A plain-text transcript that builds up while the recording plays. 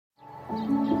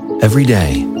Every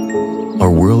day, our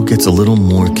world gets a little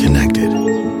more connected,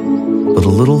 but a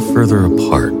little further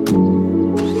apart.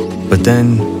 But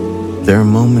then, there are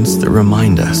moments that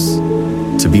remind us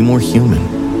to be more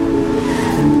human.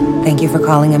 Thank you for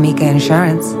calling Amica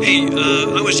Insurance. Hey,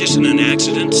 I was just in an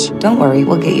accident. Don't worry,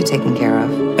 we'll get you taken care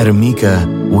of. At Amica,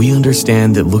 we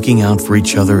understand that looking out for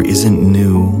each other isn't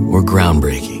new or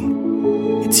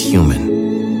groundbreaking. It's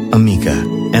human. Amica,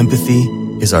 empathy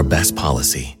is our best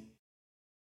policy.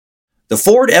 The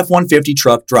Ford F-150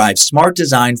 truck drives smart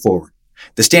design forward.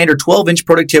 The standard 12-inch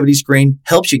productivity screen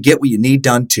helps you get what you need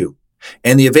done too.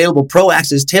 And the available Pro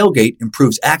Access tailgate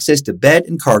improves access to bed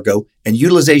and cargo and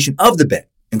utilization of the bed,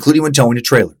 including when towing a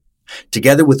trailer.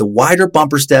 Together with a wider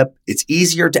bumper step, it's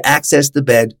easier to access the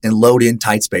bed and load in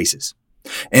tight spaces.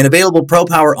 And available Pro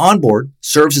Power onboard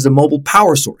serves as a mobile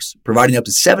power source, providing up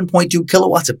to 7.2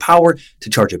 kilowatts of power to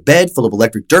charge a bed full of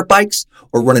electric dirt bikes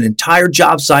or run an entire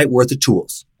job site worth of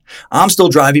tools. I'm still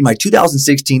driving my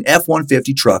 2016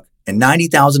 F-150 truck and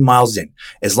 90,000 miles in.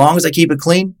 As long as I keep it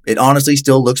clean, it honestly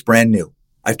still looks brand new.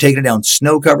 I've taken it down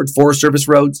snow-covered Forest Service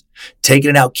roads, taken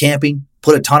it out camping,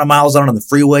 put a ton of miles on the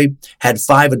freeway, had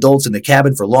 5 adults in the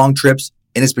cabin for long trips,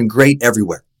 and it's been great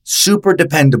everywhere. Super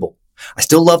dependable. I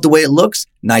still love the way it looks,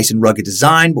 nice and rugged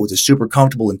design, but with a super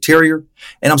comfortable interior.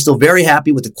 And I'm still very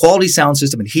happy with the quality sound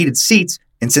system and heated seats.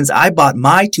 And since I bought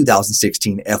my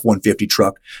 2016 F-150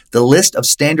 truck, the list of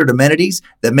standard amenities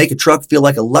that make a truck feel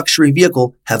like a luxury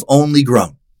vehicle have only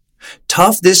grown.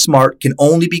 Tough this smart can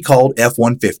only be called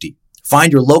F-150.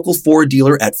 Find your local Ford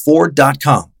dealer at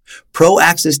Ford.com. Pro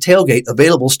Access tailgate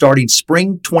available starting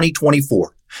spring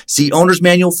 2024. See Owner's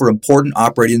Manual for important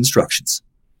operating instructions.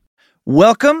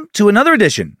 Welcome to another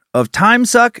edition of Time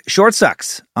Suck, Short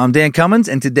Sucks. I'm Dan Cummins,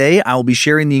 and today I will be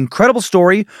sharing the incredible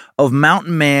story of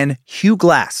mountain man Hugh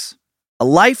Glass. A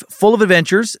life full of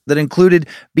adventures that included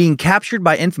being captured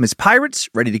by infamous pirates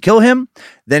ready to kill him,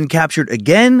 then captured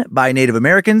again by Native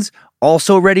Americans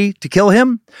also ready to kill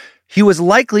him. He was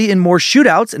likely in more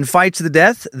shootouts and fights to the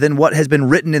death than what has been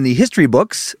written in the history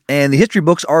books, and the history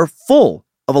books are full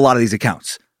of a lot of these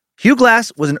accounts. Hugh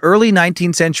Glass was an early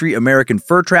 19th century American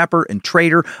fur trapper and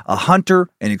trader, a hunter,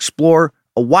 an explorer,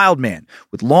 a wild man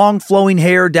with long flowing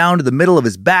hair down to the middle of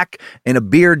his back and a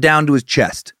beard down to his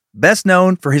chest. Best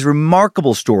known for his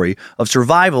remarkable story of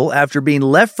survival after being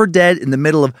left for dead in the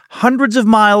middle of hundreds of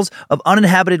miles of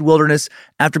uninhabited wilderness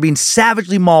after being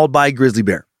savagely mauled by a grizzly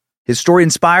bear. His story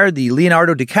inspired the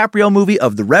Leonardo DiCaprio movie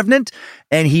of The Revenant,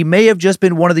 and he may have just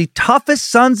been one of the toughest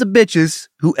sons of bitches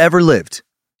who ever lived.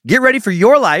 Get ready for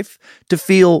your life to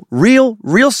feel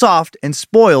real soft and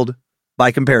spoiled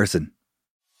by comparison.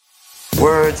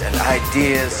 Words and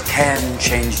ideas can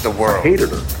change the world. I hated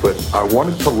her, but I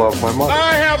wanted to love my mother.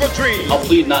 I have a dream. I'll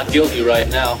plead not guilty right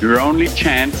now. Your only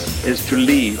chance is to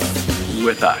leave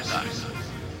with us.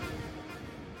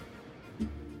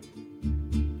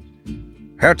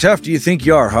 How tough do you think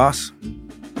you are, Hoss?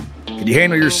 Can you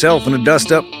handle yourself in a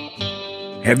dust-up?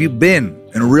 Have you been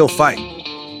in a real fight?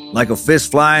 Like a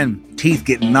fist flying, teeth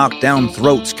getting knocked down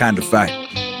throats kind of fight.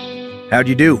 How'd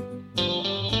you do?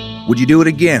 Would you do it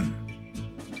again?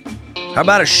 How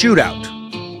about a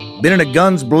shootout? Been in a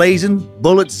guns blazing,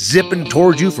 bullets zipping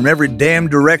towards you from every damn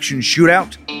direction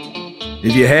shootout?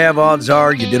 If you have, odds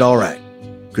are you did all right,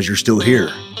 because you're still here.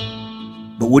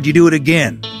 But would you do it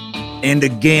again? And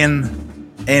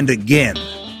again? And again?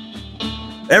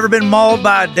 Ever been mauled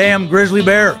by a damn grizzly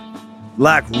bear?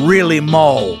 Like really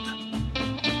mauled?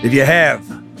 If you have,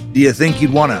 do you think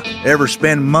you'd want to ever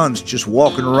spend months just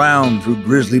walking around through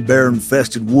grizzly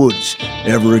bear-infested woods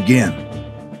ever again?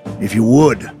 If you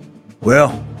would,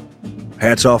 well,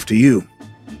 hats off to you.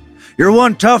 You're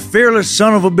one tough, fearless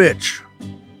son of a bitch.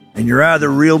 And you're either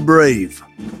real brave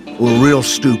or real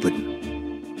stupid.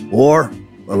 Or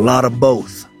a lot of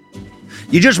both.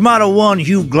 You just might have won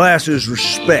Hugh Glass's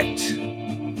respect.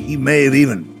 He may have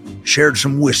even shared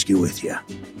some whiskey with you.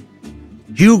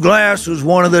 Hugh Glass was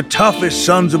one of the toughest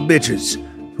sons of bitches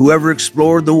who ever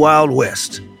explored the Wild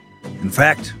West. In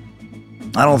fact,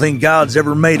 I don't think God's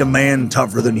ever made a man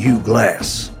tougher than Hugh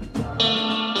Glass.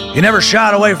 He never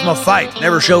shied away from a fight,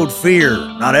 never showed fear,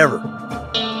 not ever.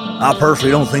 I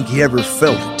personally don't think he ever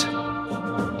felt it.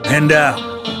 And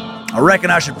I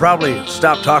reckon I should probably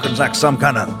stop talking like some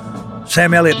kind of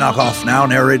Sam Elliott knockoff now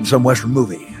narrating some Western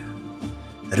movie.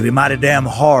 It'd be mighty damn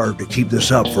hard to keep this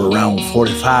up for around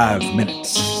 45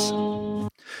 minutes.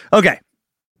 Okay,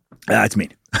 that's me.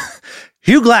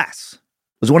 Hugh Glass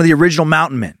was one of the original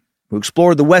mountain men who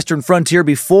explored the western frontier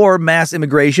before mass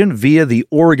immigration via the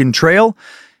Oregon Trail.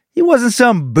 He wasn't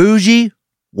some bougie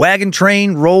wagon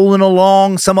train rolling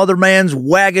along some other man's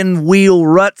wagon wheel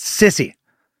rut sissy.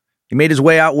 He made his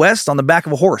way out west on the back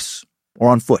of a horse, or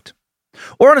on foot,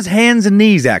 or on his hands and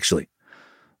knees, actually.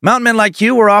 Mountain men like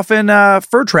Hugh were often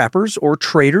fur trappers or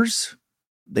traders.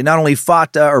 They not only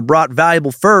fought or brought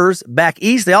valuable furs back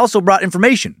east, they also brought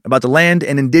information about the land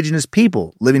and indigenous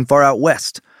people living far out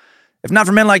west. If not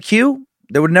for men like Hugh,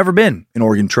 there would have never been an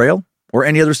Oregon Trail or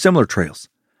any other similar trails.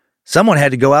 Someone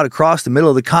had to go out across the middle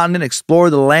of the continent, explore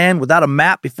the land without a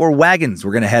map before wagons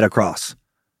were going to head across.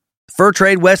 The fur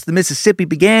trade west of the Mississippi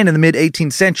began in the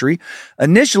mid-18th century.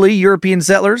 Initially, European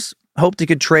settlers hoped they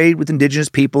could trade with indigenous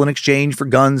people in exchange for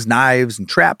guns, knives, and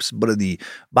traps, but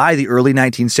by the early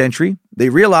 19th century, they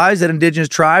realized that indigenous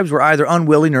tribes were either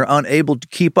unwilling or unable to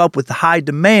keep up with the high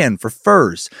demand for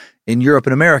furs in Europe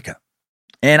and America.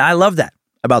 And I love that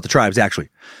about the tribes, actually.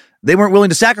 They weren't willing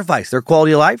to sacrifice their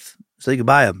quality of life so they could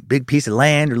buy a big piece of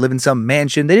land or live in some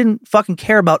mansion. They didn't fucking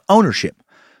care about ownership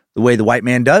the way the white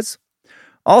man does.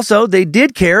 Also, they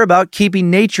did care about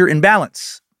keeping nature in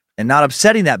balance and not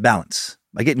upsetting that balance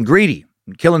by getting greedy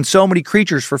and killing so many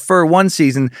creatures for fur one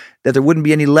season that there wouldn't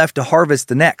be any left to harvest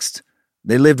the next.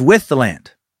 They lived with the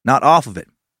land, not off of it.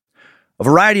 A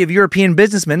variety of European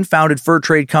businessmen founded fur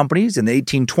trade companies in the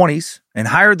 1820s and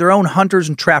hired their own hunters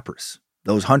and trappers.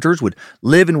 Those hunters would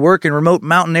live and work in remote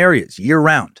mountain areas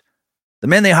year-round. The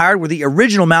men they hired were the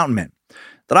original mountain men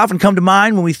that often come to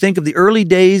mind when we think of the early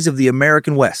days of the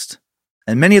American West.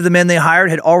 And many of the men they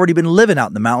hired had already been living out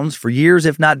in the mountains for years,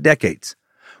 if not decades,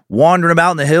 wandering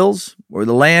about in the hills where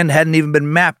the land hadn't even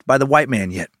been mapped by the white man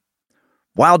yet.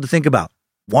 Wild to think about,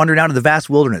 wandering out into the vast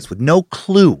wilderness with no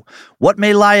clue what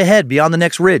may lie ahead beyond the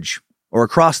next ridge or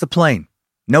across the plain.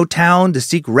 No town to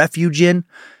seek refuge in.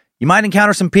 You might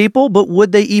encounter some people, but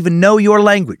would they even know your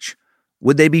language?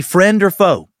 Would they be friend or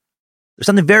foe? There's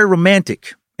something very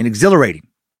romantic and exhilarating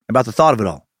about the thought of it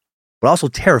all, but also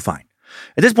terrifying.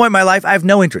 At this point in my life, I have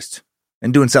no interest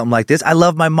in doing something like this. I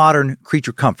love my modern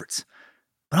creature comforts.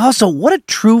 But also, what a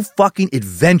true fucking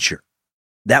adventure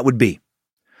that would be.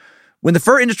 When the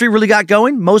fur industry really got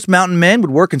going, most mountain men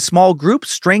would work in small groups,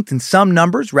 strength in some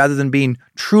numbers rather than being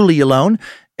truly alone,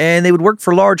 and they would work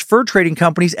for large fur trading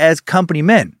companies as company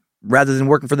men rather than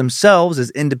working for themselves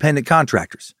as independent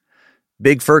contractors.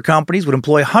 Big fur companies would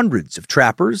employ hundreds of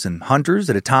trappers and hunters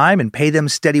at a time and pay them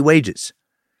steady wages.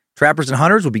 Trappers and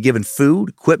hunters would be given food,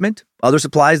 equipment, other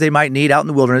supplies they might need out in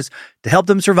the wilderness to help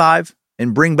them survive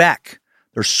and bring back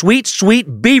their sweet,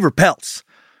 sweet beaver pelts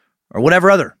or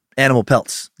whatever other animal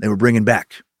pelts they were bringing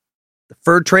back. The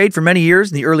fur trade for many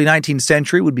years in the early 19th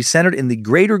century would be centered in the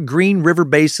greater Green River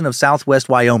Basin of southwest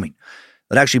Wyoming.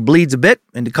 That actually bleeds a bit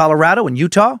into Colorado and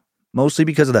Utah, mostly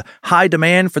because of the high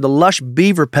demand for the lush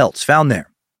beaver pelts found there,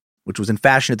 which was in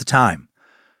fashion at the time.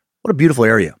 What a beautiful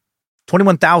area.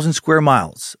 21,000 square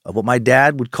miles of what my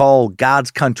dad would call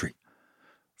God's country.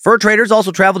 Fur traders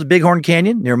also traveled to Bighorn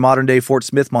Canyon near modern-day Fort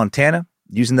Smith, Montana,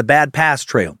 using the Bad Pass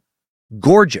Trail.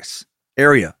 Gorgeous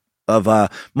area of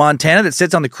Montana that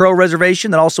sits on the Crow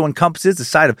Reservation that also encompasses the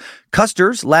site of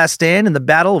Custer's last stand in the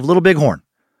Battle of Little Bighorn.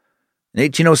 In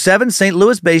 1807, St.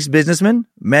 Louis-based businessman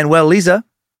Manuel Liza,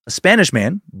 a Spanish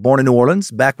man born in New Orleans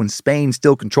back when Spain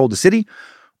still controlled the city,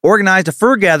 organized a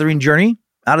fur gathering journey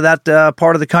out of that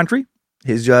part of the country.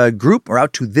 His group, or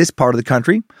out to this part of the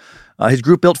country, his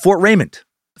group built Fort Raymond,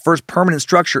 the first permanent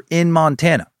structure in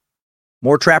Montana.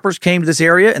 More trappers came to this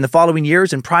area in the following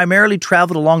years and primarily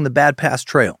traveled along the Bad Pass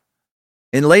Trail.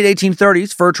 In the late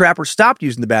 1830s, fur trappers stopped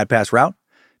using the Bad Pass route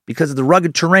because of the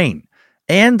rugged terrain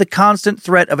and the constant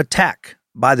threat of attack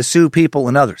by the Sioux people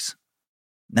and others.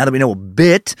 Now that we know a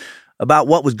bit about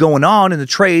what was going on in the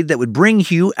trade that would bring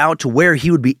Hugh out to where he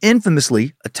would be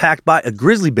infamously attacked by a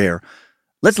grizzly bear,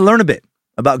 let's learn a bit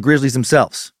about grizzlies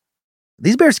themselves.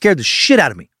 These bears scared the shit out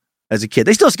of me as a kid.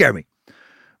 They still scare me.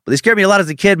 But they scared me a lot as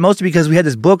a kid, mostly because we had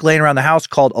this book laying around the house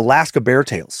called Alaska Bear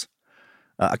Tales.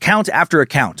 Account after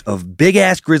account of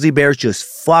big-ass grizzly bears just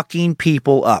fucking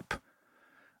people up.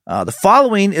 The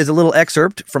following is a little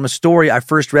excerpt from a story I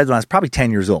first read when I was probably 10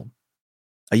 years old.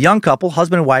 A young couple,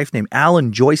 husband and wife, named Al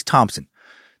and Joyce Thompson,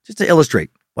 just to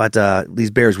illustrate what these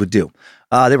bears would do.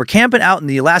 They were camping out in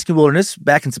the Alaskan wilderness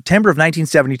back in September of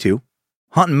 1972,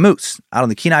 hunting moose out on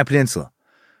the Kenai Peninsula,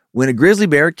 when a grizzly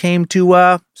bear came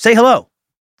to say hello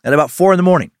at about 4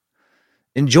 a.m.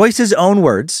 In Joyce's own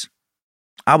words,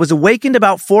 I was awakened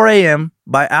about 4 a.m.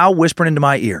 by Al whispering into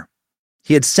my ear.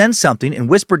 He had sensed something and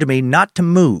whispered to me not to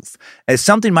move, as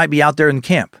something might be out there in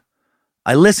camp.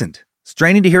 I listened,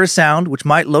 straining to hear a sound which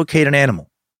might locate an animal.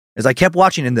 As I kept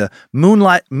watching in the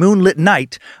moonlit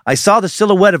night, I saw the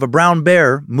silhouette of a brown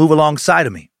bear move alongside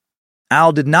of me.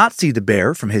 Al did not see the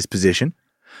bear from his position.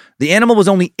 The animal was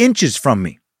only inches from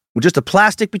me, with just a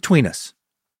plastic between us,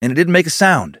 and it didn't make a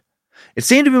sound. It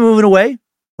seemed to be moving away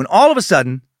when all of a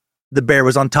sudden, the bear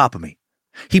was on top of me.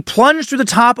 He plunged through the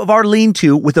top of our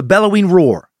lean-to with a bellowing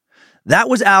roar. That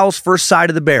was Al's first sight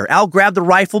of the bear. Al grabbed the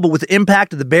rifle, but with the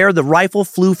impact of the bear, the rifle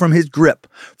flew from his grip.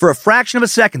 For a fraction of a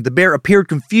second, the bear appeared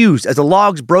confused as the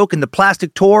logs broke and the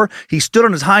plastic tore. He stood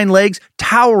on his hind legs,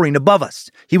 towering above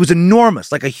us. He was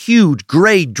enormous, like a huge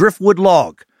gray driftwood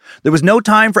log. There was no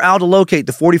time for Al to locate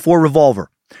the .44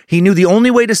 revolver. He knew the only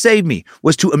way to save me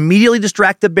was to immediately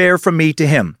distract the bear from me to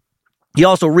him. He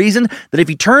also reasoned that if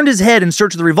he turned his head in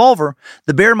search of the revolver,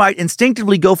 the bear might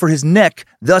instinctively go for his neck,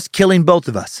 thus killing both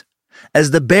of us.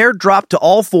 As the bear dropped to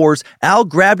all fours, Al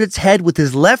grabbed its head with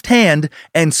his left hand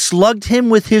and slugged him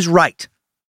with his right.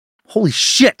 Holy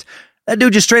shit. That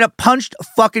dude just straight up punched a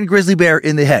fucking grizzly bear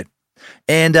in the head.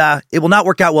 And it will not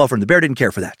work out well for him. The bear didn't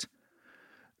care for that.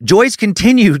 Joyce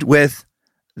continued with,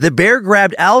 the bear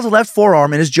grabbed Al's left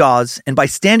forearm in his jaws and by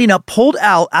standing up, pulled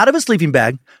Al out of his sleeping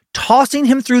bag, tossing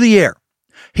him through the air.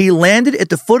 He landed at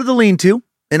the foot of the lean-to.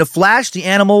 In a flash, the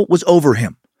animal was over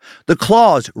him. The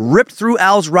claws ripped through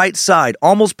Al's right side,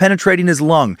 almost penetrating his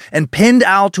lung, and pinned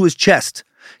Al to his chest.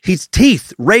 His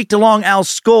teeth raked along Al's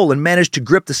skull and managed to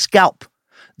grip the scalp.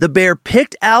 The bear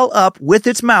picked Al up with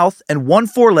its mouth and one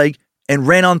foreleg and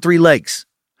ran on three legs.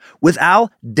 With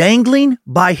Al dangling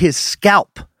by his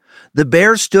scalp, the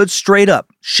bear stood straight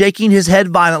up, shaking his head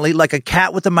violently like a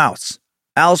cat with a mouse.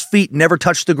 Al's feet never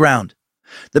touched the ground.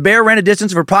 The bear ran a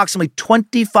distance of approximately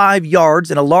 25 yards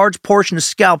and a large portion of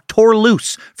scalp tore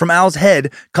loose from Al's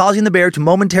head, causing the bear to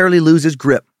momentarily lose his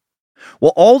grip.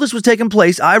 While all this was taking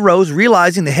place, I rose,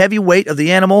 realizing the heavy weight of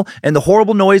the animal and the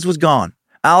horrible noise was gone.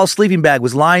 Al's sleeping bag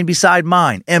was lying beside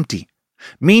mine, empty.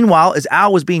 Meanwhile, as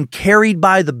Al was being carried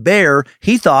by the bear,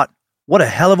 he thought, what a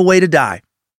hell of a way to die.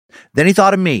 Then he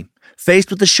thought of me, faced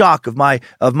with the shock of my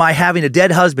having a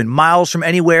dead husband miles from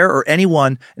anywhere or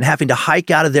anyone and having to hike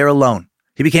out of there alone.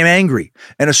 He became angry,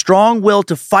 and a strong will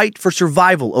to fight for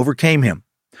survival overcame him.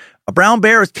 A brown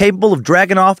bear is capable of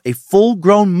dragging off a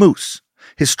full-grown moose.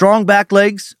 His strong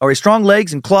legs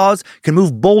and claws can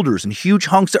move boulders and huge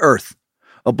hunks of earth.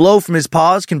 A blow from his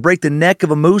paws can break the neck of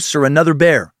a moose or another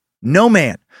bear. No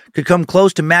man could come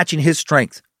close to matching his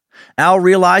strength. Al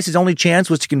realized his only chance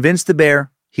was to convince the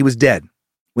bear he was dead.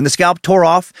 When the scalp tore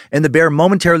off and the bear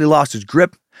momentarily lost his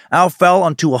grip, Al fell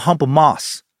onto a hump of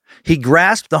moss. He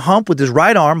grasped the hump with his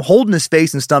right arm, holding his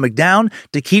face and stomach down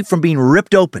to keep from being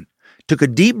ripped open, took a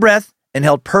deep breath, and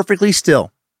held perfectly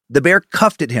still. The bear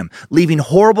cuffed at him, leaving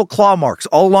horrible claw marks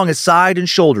all along his side and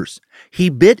shoulders. He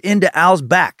bit into Al's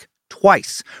back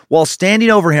twice while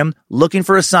standing over him, looking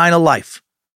for a sign of life.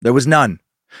 There was none.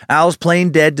 Al's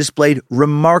plain dead displayed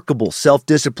remarkable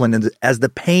self-discipline as the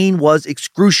pain was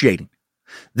excruciating.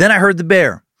 Then I heard the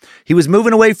bear. He was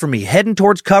moving away from me, heading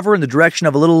towards cover in the direction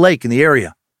of a little lake in the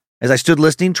area. As I stood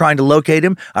listening, trying to locate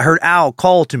him, I heard Al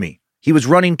call to me. He was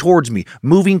running towards me.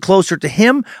 Moving closer to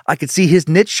him, I could see his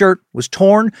knit shirt was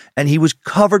torn and he was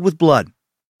covered with blood.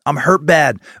 I'm hurt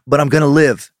bad, but I'm going to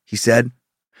live, he said.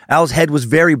 Al's head was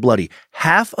very bloody.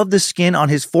 Half of the skin on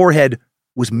his forehead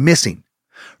was missing.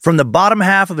 From the bottom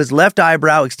half of his left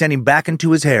eyebrow extending back into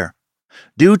his hair.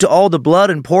 Due to all the blood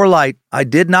and poor light, I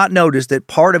did not notice that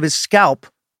part of his scalp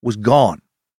was gone.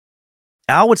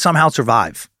 Al would somehow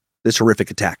survive this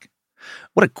horrific attack.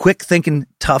 What a quick-thinking,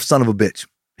 tough son of a bitch.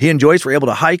 He and Joyce were able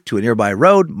to hike to a nearby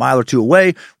road, a mile or two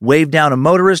away, wave down a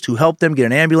motorist who helped them get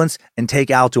an ambulance and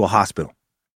take Al to a hospital.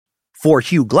 For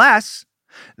Hugh Glass,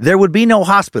 there would be no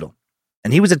hospital,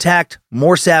 and he was attacked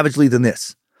more savagely than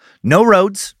this. No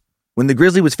roads. When the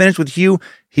grizzly was finished with Hugh,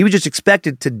 he was just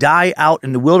expected to die out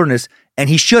in the wilderness, and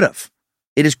he should have.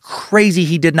 It is crazy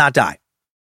he did not die.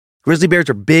 Grizzly bears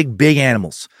are big, big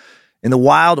animals. In the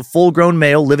wild, a full-grown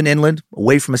male living inland,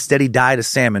 away from a steady diet of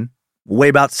salmon, will weigh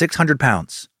about 600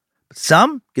 pounds. But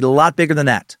some get a lot bigger than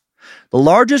that. The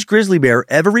largest grizzly bear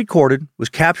ever recorded was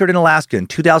captured in Alaska in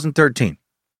 2013.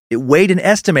 It weighed an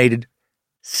estimated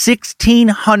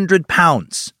 1,600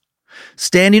 pounds,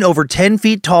 standing over 10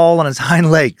 feet tall on its hind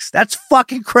legs. That's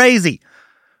fucking crazy.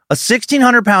 A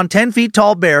 1,600-pound, 10 feet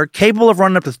tall bear capable of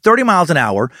running up to 30 miles an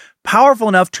hour, powerful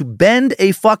enough to bend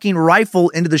a fucking rifle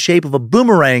into the shape of a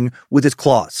boomerang with its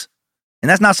claws. And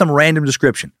that's not some random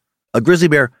description. A grizzly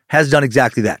bear has done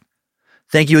exactly that.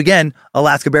 Thank you again,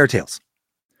 Alaska Bear Tales.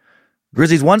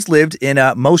 Grizzlies once lived in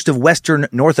most of western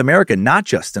North America, not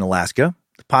just in Alaska.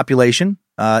 The population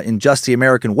in just the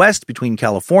American West, between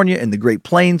California and the Great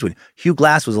Plains, when Hugh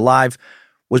Glass was alive,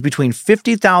 was between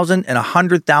 50,000 and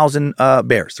 100,000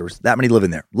 bears. There was that many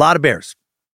living there. A lot of bears.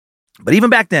 But even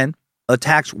back then,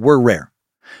 attacks were rare.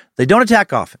 They don't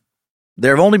attack often.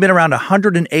 There have only been around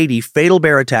 180 fatal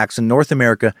bear attacks in North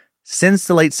America since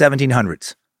the late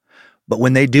 1700s. But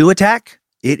when they do attack,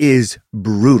 it is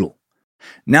brutal.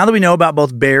 Now that we know about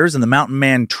both bears and the mountain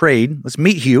man trade, let's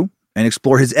meet Hugh and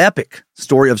explore his epic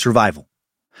story of survival.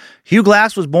 Hugh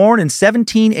Glass was born in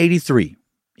 1783.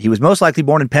 He was most likely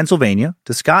born in Pennsylvania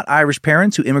to Scot-Irish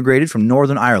parents who immigrated from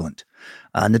Northern Ireland.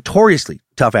 Notoriously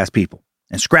tough-ass people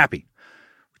and scrappy.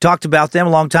 We talked about them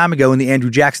a long time ago in the Andrew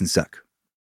Jackson suck.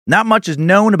 Not much is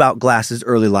known about Glass's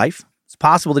early life. It's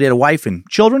possible that he had a wife and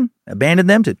children, abandoned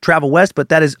them to travel west, but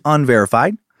that is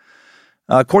unverified.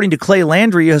 According to Clay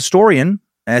Landry, a historian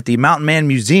at the Mountain Man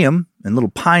Museum in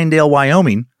Little Pinedale,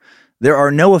 Wyoming, there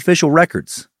are no official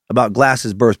records about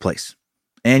Glass's birthplace.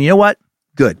 And you know what?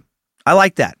 Good. I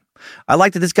like that. I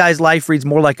like that this guy's life reads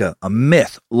more like a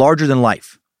myth larger than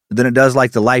life than it does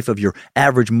like the life of your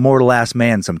average mortal-ass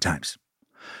man sometimes.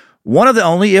 One of the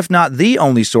only, if not the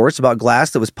only source about Glass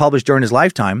that was published during his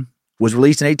lifetime was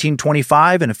released in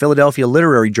 1825 in a Philadelphia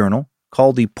literary journal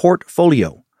called the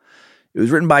Portfolio. It was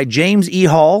written by James E.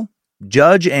 Hall,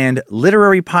 judge and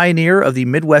literary pioneer of the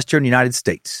Midwestern United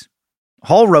States.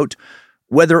 Hall wrote,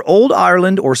 "Whether Old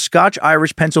Ireland or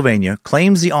Scotch-Irish Pennsylvania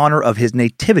claims the honor of his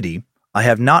nativity, I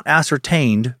have not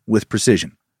ascertained with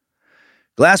precision."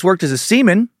 Glass worked as a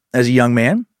seaman as a young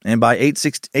man, and by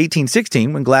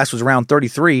 1816, when Glass was around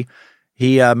 33,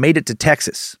 he made it to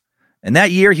Texas. And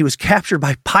that year, he was captured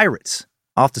by pirates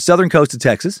off the southern coast of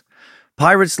Texas.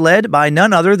 Pirates led by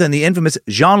none other than the infamous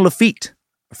Jean Lafitte,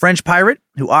 a French pirate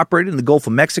who operated in the Gulf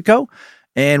of Mexico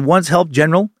and once helped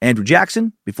General Andrew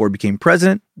Jackson, before he became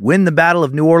president, win the Battle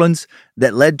of New Orleans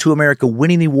that led to America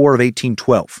winning the War of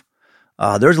 1812.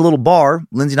 There's a little bar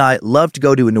Lindsay and I love to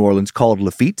go to in New Orleans called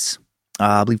Lafitte's.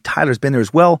 I believe Tyler's been there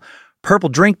as well. Purple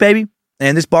drink, baby.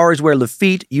 And this bar is where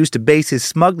Lafitte used to base his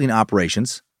smuggling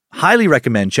operations. Highly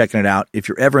recommend checking it out if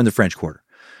you're ever in the French Quarter.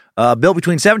 Built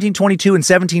between 1722 and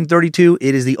 1732,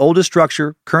 it is the oldest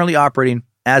structure currently operating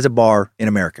as a bar in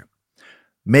America.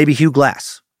 Maybe Hugh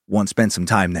Glass once spent some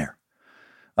time there.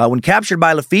 When captured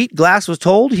by Lafitte, Glass was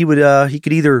told he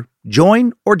could either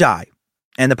join or die.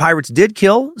 And the pirates did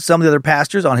kill some of the other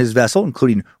passengers on his vessel,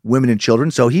 including women and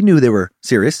children, so he knew they were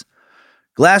serious.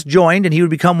 Glass joined, and he would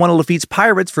become one of Lafitte's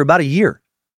pirates for about a year.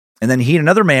 And then he and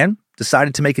another man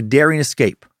decided to make a daring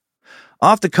escape.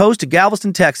 Off the coast of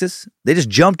Galveston, Texas, they just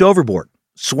jumped overboard,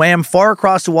 swam far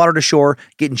across the water to shore,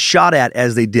 getting shot at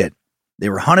as they did. They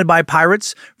were hunted by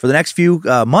pirates for the next few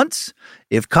months.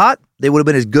 If caught, they would have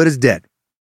been as good as dead.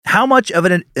 How much of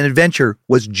an adventure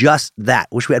was just that?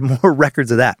 Wish we had more records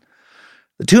of that.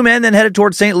 The two men then headed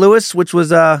toward St. Louis, which was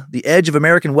the edge of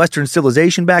American Western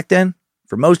civilization back then.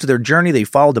 For most of their journey, they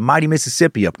followed the mighty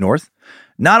Mississippi up north,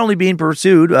 not only being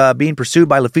pursued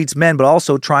by Lafitte's men, but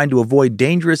also trying to avoid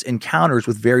dangerous encounters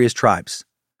with various tribes.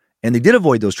 And they did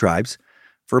avoid those tribes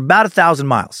for about 1,000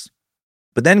 miles.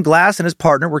 But then Glass and his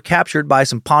partner were captured by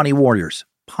some Pawnee warriors.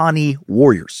 And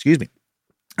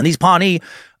these Pawnee,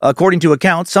 according to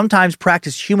accounts, sometimes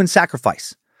practiced human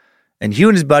sacrifice. And Hugh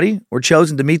and his buddy were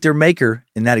chosen to meet their maker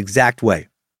in that exact way.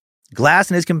 Glass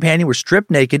and his companion were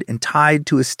stripped naked and tied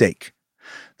to a stake.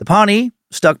 The Pawnee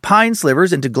stuck pine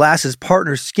slivers into Glass's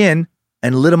partner's skin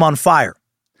and lit him on fire.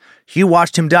 Hugh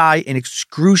watched him die in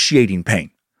excruciating pain.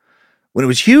 When it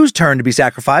was Hugh's turn to be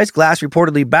sacrificed, Glass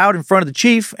reportedly bowed in front of the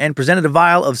chief and presented a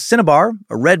vial of cinnabar,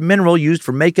 a red mineral used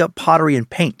for makeup, pottery, and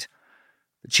paint.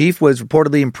 The chief was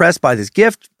reportedly impressed by this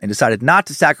gift and decided not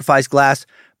to sacrifice Glass,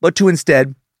 but to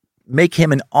instead make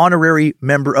him an honorary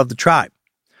member of the tribe.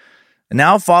 And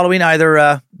now, following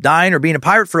either dying or being a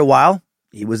pirate for a while,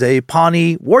 he was a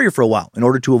Pawnee warrior for a while in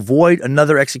order to avoid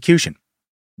another execution.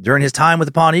 During his time with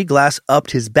the Pawnee, Glass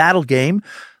upped his battle game,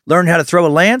 learned how to throw a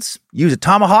lance, use a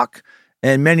tomahawk,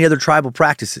 and many other tribal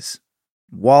practices.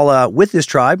 While with this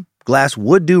tribe, Glass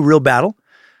would do real battle.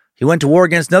 He went to war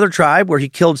against another tribe where he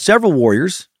killed several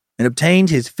warriors and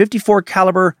obtained his .54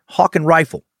 caliber Hawken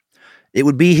rifle. It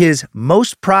would be his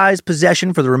most prized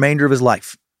possession for the remainder of his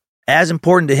life, as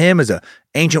important to him as an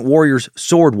ancient warrior's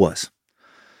sword was.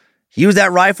 He used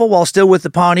that rifle while still with the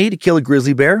Pawnee to kill a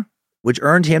grizzly bear, which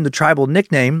earned him the tribal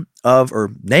nickname of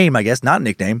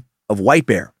White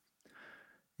Bear.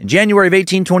 In January of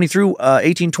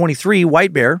 1823,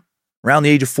 White Bear, around the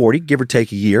age of 40, give or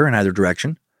take a year in either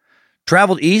direction,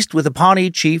 traveled east with a Pawnee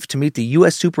chief to meet the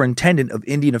U.S. Superintendent of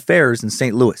Indian Affairs in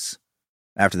St. Louis.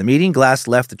 After the meeting, Glass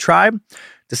left the tribe,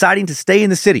 deciding to stay in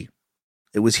the city.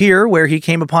 It was here where he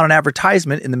came upon an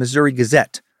advertisement in the Missouri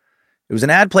Gazette. It was an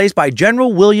ad placed by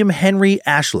General William Henry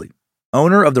Ashley,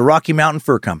 owner of the Rocky Mountain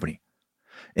Fur Company.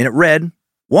 And it read,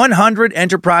 100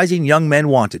 enterprising young men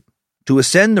wanted to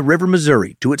ascend the river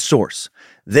Missouri to its source,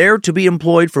 there to be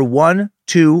employed for 1,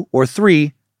 2, or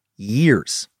 3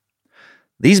 years.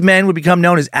 These men would become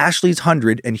known as Ashley's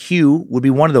 100, and Hugh would be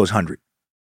one of those 100.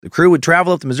 The crew would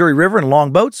travel up the Missouri River in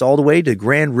long boats all the way to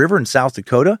Grand River in South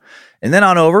Dakota, and then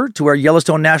on over to where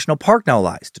Yellowstone National Park now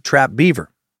lies to trap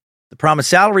beaver. The promised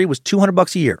salary was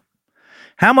 $200 a year.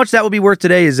 How much that would be worth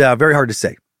today is very hard to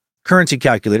say. Currency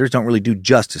calculators don't really do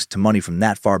justice to money from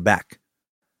that far back.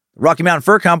 The Rocky Mountain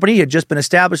Fur Company had just been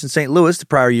established in St. Louis the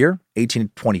prior year,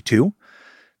 1822.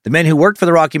 The men who worked for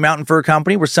the Rocky Mountain Fur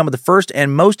Company were some of the first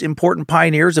and most important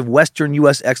pioneers of Western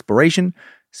U.S. exploration,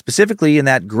 specifically in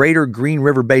that greater Green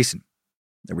River Basin.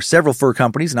 There were several fur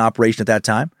companies in operation at that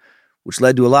time, which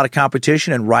led to a lot of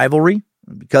competition and rivalry.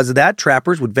 And because of that,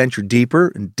 trappers would venture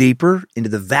deeper and deeper into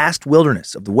the vast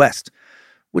wilderness of the West,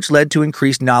 which led to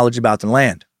increased knowledge about the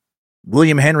land.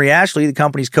 William Henry Ashley, the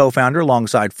company's co-founder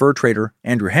alongside fur trader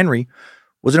Andrew Henry,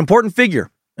 was an important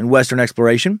figure in Western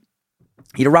exploration.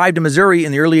 He'd arrived in Missouri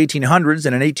in the early 1800s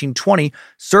and in 1820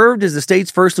 served as the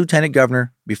state's first lieutenant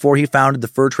governor before he founded the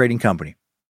fur trading company.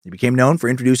 He became known for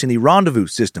introducing the rendezvous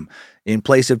system in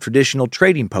place of traditional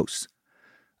trading posts.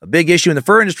 A big issue in the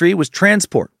fur industry was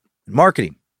transport and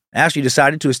marketing. Ashley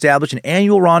decided to establish an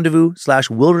annual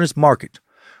rendezvous/wilderness market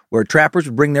where trappers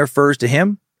would bring their furs to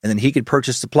him and then he could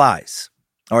purchase supplies,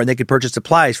 or they could purchase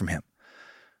supplies from him.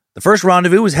 The first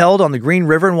rendezvous was held on the Green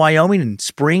River in Wyoming in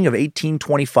spring of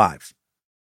 1825.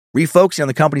 Refocusing on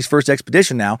the company's first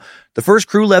expedition now, the first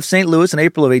crew left St. Louis in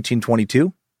April of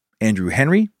 1822. Andrew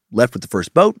Henry left with the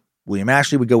first boat. William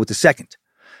Ashley would go with the second.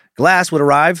 Glass would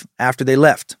arrive after they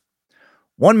left.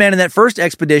 One man in that first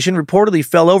expedition reportedly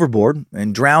fell overboard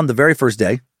and drowned the very first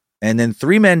day, and then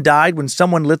 3 men died when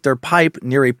someone lit their pipe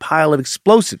near a pile of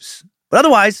explosives. But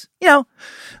otherwise,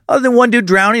 other than one dude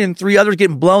drowning and 3 others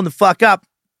getting blown the fuck up,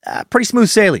 pretty smooth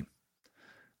sailing.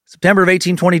 September of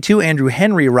 1822, Andrew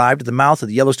Henry arrived at the mouth of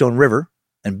the Yellowstone River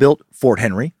and built Fort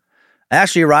Henry.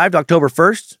 Ashley arrived October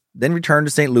 1st, then returned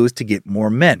to St. Louis to get more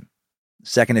men. The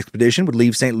second expedition would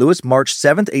leave St. Louis March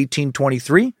 7th,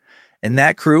 1823, and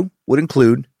that crew would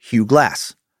include Hugh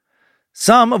Glass.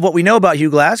 Some of what we know about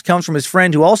Hugh Glass comes from his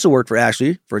friend who also worked for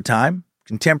Ashley for a time,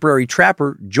 contemporary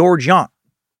trapper George Yount.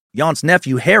 Yount's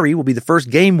nephew, Harry, will be the first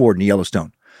game warden of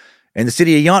Yellowstone, and the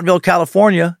city of Yountville,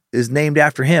 California, is named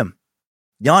after him.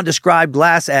 Yount described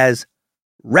Glass as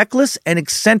reckless and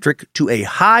eccentric to a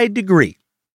high degree.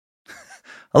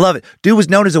 I love it. Dude was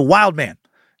known as a wild man,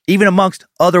 even amongst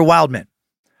other wild men.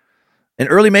 In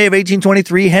early May of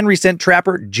 1823, Henry sent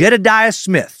trapper Jedediah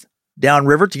Smith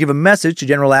downriver to give a message to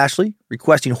General Ashley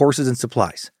requesting horses and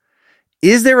supplies.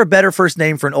 Is there a better first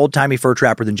name for an old-timey fur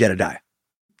trapper than Jedediah?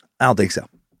 I don't think so.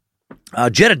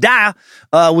 Jedediah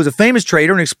was a famous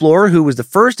trader and explorer who was the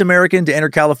first American to enter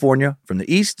California from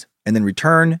the east and then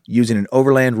return using an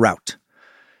overland route.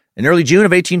 In early June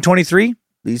of 1823,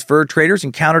 these fur traders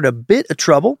encountered a bit of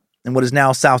trouble in what is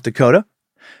now South Dakota.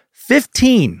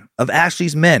 15 of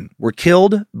Ashley's men were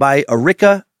killed by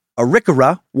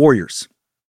Arikara warriors.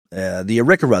 The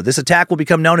Arikara. This attack will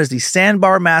become known as the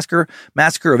Sandbar Massacre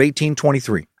of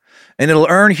 1823, and it'll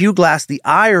earn Hugh Glass the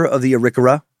ire of the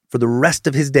Arikara for the rest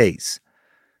of his days.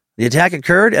 The attack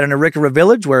occurred at an Arikara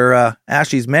village where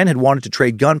Ashley's men had wanted to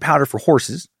trade gunpowder for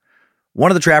horses. One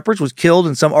of the trappers was killed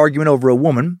in some argument over a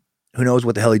woman. Who knows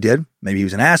what the hell he did? Maybe he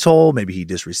was an asshole. Maybe he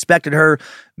disrespected her.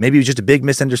 Maybe it was just a big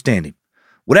misunderstanding.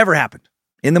 Whatever happened,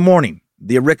 in the morning,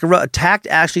 the Arikara attacked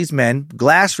Ashley's men.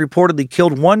 Glass reportedly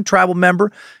killed one tribal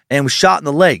member and was shot in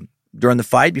the leg during the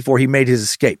fight before he made his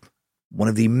escape. One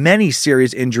of the many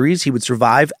serious injuries he would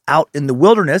survive out in the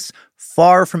wilderness,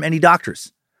 far from any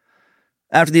doctors.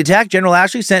 After the attack, General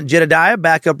Ashley sent Jedediah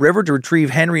back upriver to retrieve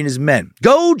Henry and his men.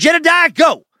 Go, Jedediah,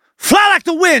 go! Fly like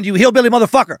the wind, you hillbilly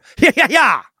motherfucker!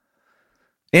 Yeah!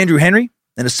 Andrew Henry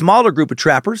and a smaller group of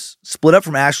trappers split up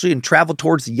from Ashley and traveled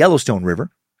towards the Yellowstone River.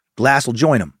 Glass will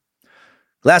join them.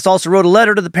 Glass also wrote a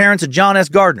letter to the parents of John S.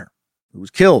 Gardner, who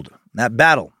was killed in that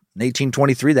battle in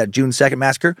 1823, that June 2nd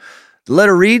massacre. The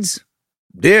letter reads,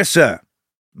 Dear Sir,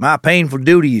 my painful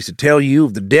duty is to tell you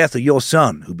of the death of your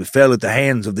son, who befell at the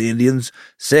hands of the Indians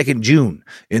 2nd June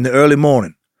in the early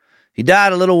morning. He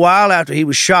died a little while after he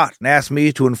was shot and asked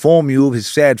me to inform you of his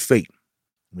sad fate.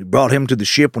 We brought him to the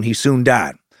ship when he soon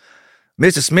died.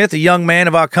 Mr. Smith, a young man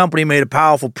of our company, made a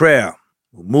powerful prayer,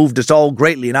 who moved us all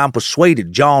greatly, and I'm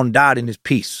persuaded John died in his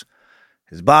peace.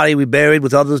 His body we buried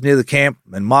with others near the camp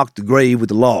and marked the grave with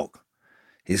the log.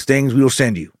 His things we will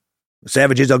send you. The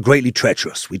savages are greatly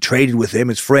treacherous. We traded with them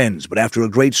as friends, but after a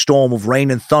great storm of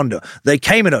rain and thunder, they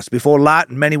came at us before light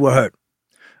and many were hurt.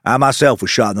 I myself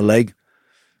was shot in the leg.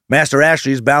 Master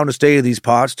Ashley is bound to stay in these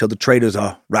parts till the traitors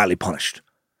are rightly punished.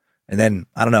 And then,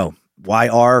 I don't know,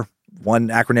 YR, one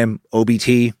acronym,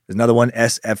 OBT, there's another one,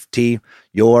 SFT,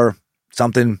 your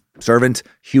something, Servant,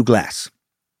 Hugh Glass.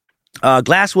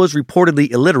 Glass was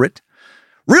reportedly illiterate.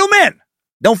 Real men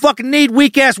don't fucking need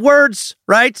weak-ass words,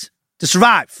 right, to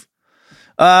survive.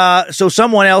 So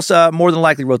someone else more than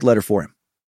likely wrote the letter for him.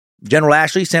 General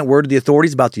Ashley sent word to the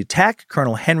authorities about the attack.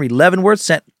 Colonel Henry Leavenworth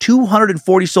sent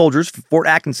 240 soldiers from Fort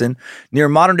Atkinson near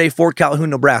modern-day Fort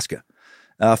Calhoun, Nebraska.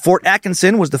 Fort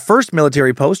Atkinson was the first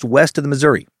military post west of the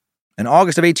Missouri. In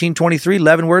August of 1823,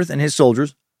 Leavenworth and his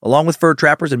soldiers, along with fur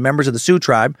trappers and members of the Sioux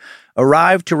tribe,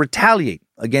 arrived to retaliate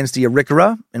against the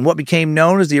Arikara in what became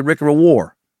known as the Arikara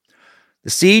War. The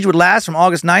siege would last from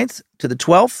August 9th to the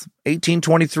 12th,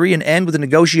 1823, and end with a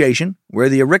negotiation where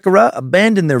the Arikara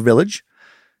abandoned their village.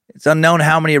 It's unknown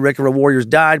how many Arikara warriors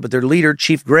died, but their leader,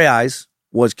 Chief Gray Eyes,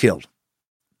 was killed.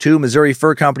 2 Missouri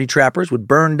Fur Company trappers would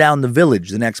burn down the village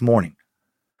the next morning.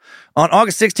 On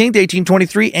August 16th,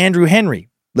 1823, Andrew Henry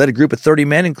led a group of 30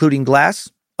 men, including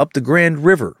Glass, up the Grand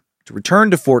River to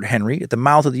return to Fort Henry at the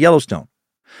mouth of the Yellowstone.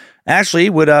 Ashley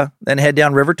would then head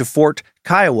downriver to Fort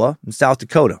Kiowa in South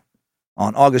Dakota.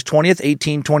 On August 20th,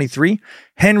 1823,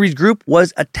 Henry's group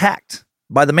was attacked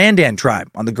by the Mandan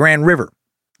tribe on the Grand River.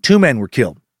 2 men were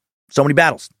killed. So many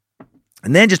battles.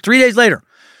 And then just 3 days later,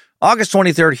 August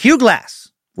 23rd, Hugh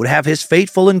Glass would have his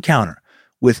fateful encounter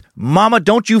with Mama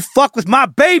Don't You Fuck With My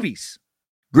Babies,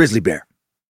 Grizzly Bear.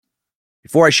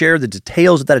 Before I share the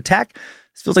details of that attack,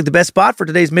 this feels like the best spot for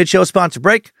today's mid-show sponsor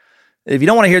break. If you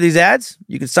don't want to hear these ads,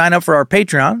 you can sign up for our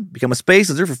Patreon, become a space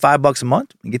listener for $5 a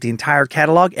month, and get the entire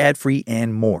catalog ad-free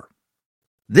and more.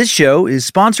 This show is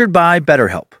sponsored by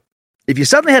BetterHelp. If you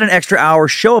suddenly had an extra hour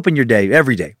show up in your day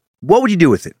every day, what would you do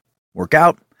with it? Work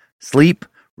out, sleep,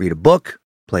 read a book,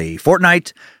 play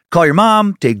Fortnite, call your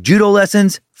mom, take judo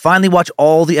lessons, finally watch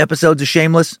all the episodes of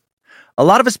Shameless. A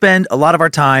lot of us spend a lot of our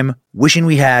time wishing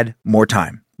we had more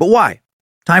time. But why?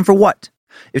 Time for what?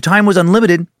 If time was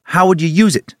unlimited, how would you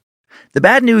use it? The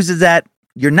bad news is that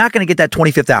you're not going to get that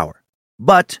 25th hour.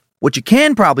 But what you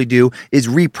can probably do is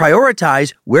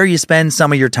reprioritize where you spend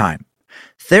some of your time.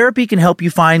 Therapy can help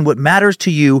you find what matters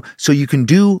to you so you can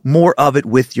do more of it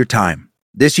with your time.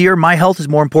 This year, my health is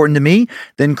more important to me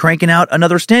than cranking out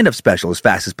another stand-up special as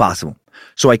fast as possible.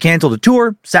 So I canceled a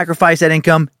tour, sacrificed that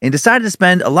income, and decided to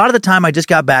spend a lot of the time I just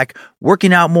got back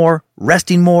working out more,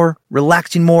 resting more,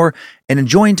 relaxing more, and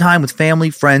enjoying time with family,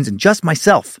 friends, and just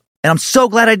myself. And I'm so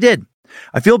glad I did.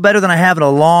 I feel better than I have in a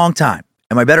long time.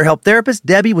 And my BetterHelp therapist,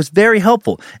 Debbie, was very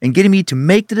helpful in getting me to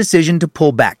make the decision to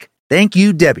pull back. Thank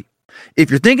you, Debbie. If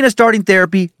you're thinking of starting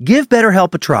therapy, give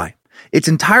BetterHelp a try. It's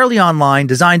entirely online,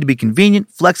 designed to be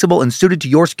convenient, flexible, and suited to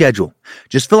your schedule.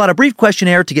 Just fill out a brief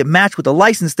questionnaire to get matched with a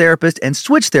licensed therapist and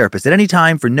switch therapists at any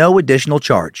time for no additional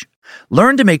charge.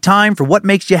 Learn to make time for what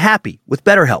makes you happy with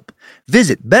BetterHelp.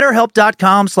 Visit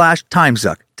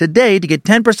BetterHelp.com/timesuck today to get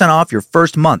 10% off your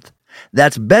first month.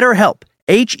 That's BetterHelp,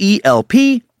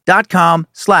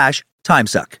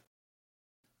 HELP.com/timesuck.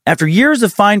 After years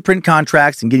of fine print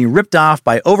contracts and getting ripped off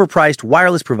by overpriced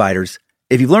wireless providers,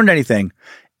 if you've learned anything,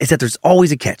 it's that there's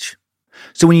always a catch.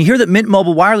 So when you hear that Mint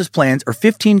Mobile wireless plans are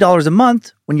 $15 a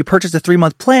month when you purchase a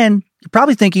 3-month plan, you're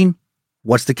probably thinking,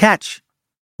 what's the catch?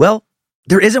 Well,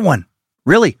 there isn't one.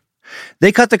 Really.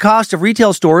 They cut the cost of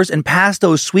retail stores and pass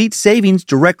those sweet savings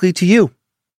directly to you.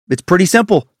 It's pretty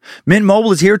simple. Mint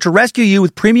Mobile is here to rescue you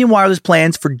with premium wireless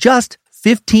plans for just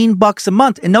 $15 a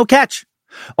month and no catch.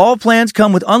 All plans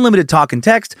come with unlimited talk and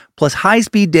text, plus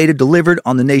high-speed data delivered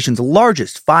on the nation's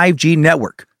largest 5G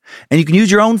network. And you can use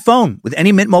your own phone with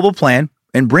any Mint Mobile plan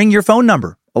and bring your phone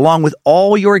number along with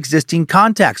all your existing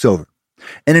contacts over.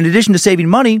 And in addition to saving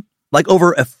money, like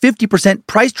over a 50%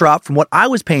 price drop from what I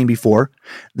was paying before,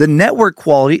 the network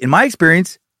quality, in my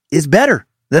experience, is better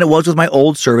than it was with my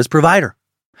old service provider.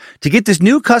 To get this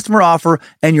new customer offer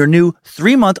and your new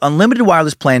 3-month unlimited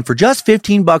wireless plan for just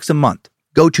 $15 a month,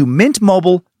 go to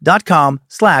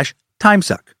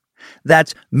mintmobile.com/timesuck.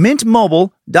 That's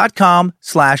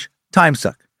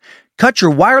mintmobile.com/timesuck. Cut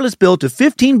your wireless bill to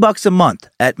 $15 a month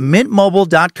at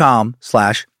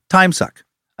mintmobile.com/timesuck.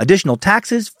 Additional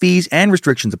taxes, fees, and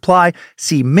restrictions apply.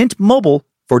 See Mint Mobile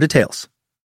for details.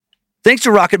 Thanks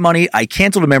to Rocket Money, I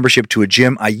canceled a membership to a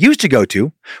gym I used to go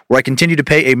to, where I continued to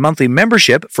pay a monthly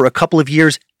membership for a couple of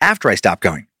years after I stopped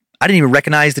going. I didn't even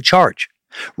recognize the charge.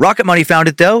 Rocket Money found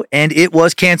it, though, and it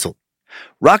was canceled.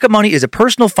 Rocket Money is a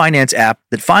personal finance app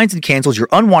that finds and cancels your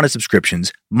unwanted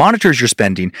subscriptions, monitors your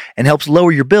spending, and helps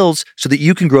lower your bills so that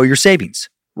you can grow your savings.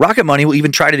 Rocket Money will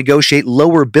even try to negotiate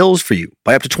lower bills for you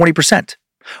by up to 20%.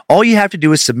 All you have to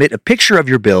do is submit a picture of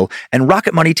your bill, and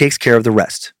Rocket Money takes care of the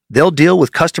rest. They'll deal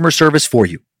with customer service for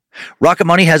you. Rocket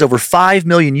Money has over 5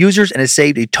 million users and has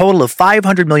saved a total of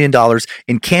 $500 million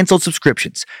in canceled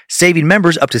subscriptions, saving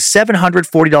members up to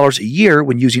 $740 a year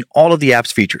when using all of the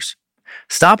app's features.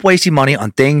 Stop wasting money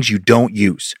on things you don't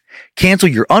use. Cancel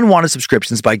your unwanted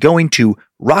subscriptions by going to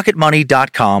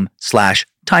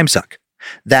rocketmoney.com/timesuck.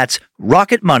 That's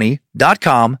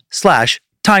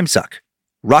rocketmoney.com/timesuck.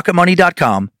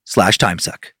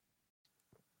 rocketmoney.com/timesuck.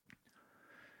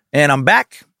 And I'm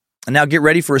back. And now get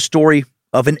ready for a story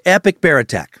of an epic bear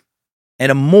attack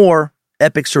and a more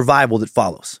epic survival that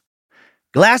follows.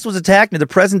 Glass was attacked near the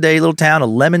present-day little town of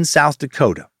Lemon, South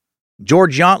Dakota.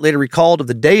 George Yount later recalled of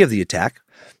the day of the attack.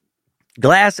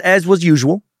 Glass, as was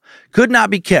usual, could not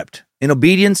be kept in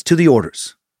obedience to the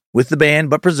orders with the band,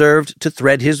 but persevered to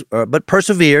thread his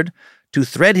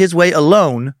way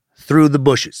alone through the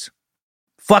bushes.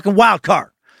 Fucking wild card.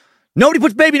 Nobody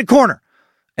puts baby in a corner,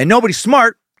 and nobody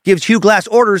smart gives Hugh Glass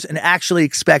orders and actually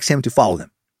expects him to follow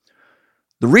them.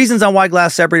 The reasons on why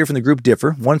Glass separated from the group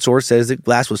differ. One source says that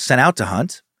Glass was sent out to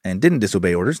hunt and didn't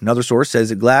disobey orders. Another source says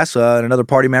that Glass and another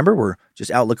party member were just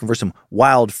out looking for some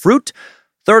wild fruit.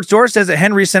 Third source says that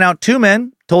Henry sent out 2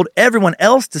 men, told everyone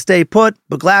else to stay put,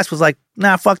 but Glass was like,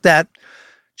 nah, fuck that.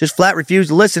 Just flat refused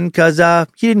to listen because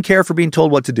he didn't care for being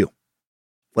told what to do.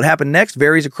 What happened next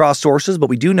varies across sources, but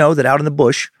we do know that out in the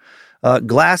bush,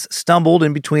 Glass stumbled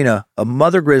in between a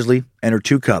mother grizzly and her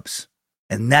 2 cubs.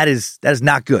 And that is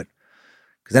not good.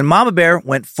 Because then Mama Bear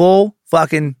went full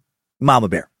fucking Mama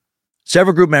Bear.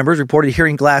 Several group members reported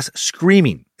hearing Glass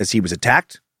screaming as he was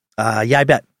attacked. Yeah, I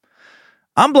bet.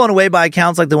 I'm blown away by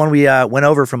accounts like the one we went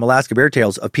over from Alaska Bear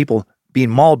Tales of people being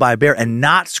mauled by a bear and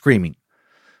not screaming.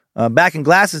 Back in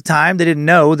Glass's time, they didn't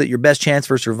know that your best chance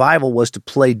for survival was to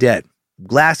play dead.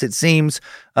 Glass, it seems,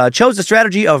 chose the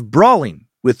strategy of brawling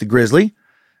with the grizzly.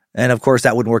 And of course,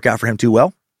 that wouldn't work out for him too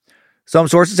well. Some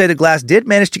sources say that Glass did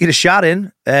manage to get a shot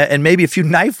in and maybe a few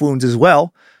knife wounds as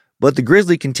well, but the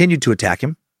grizzly continued to attack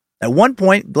him. At one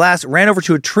point, Glass ran over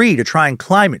to a tree to try and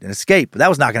climb it and escape, but that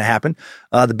was not going to happen.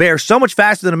 The bear, so much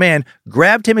faster than a man,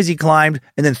 grabbed him as he climbed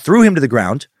and then threw him to the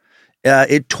ground.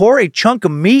 It tore a chunk of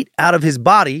meat out of his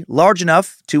body, large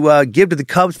enough to give to the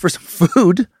cubs for some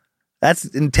food. That's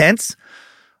intense.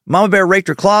 Mama Bear raked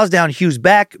her claws down Hugh's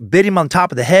back, bit him on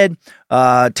top of the head,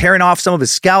 tearing off some of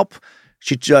his scalp.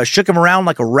 She shook him around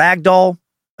like a rag doll.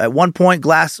 At one point,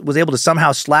 Glass was able to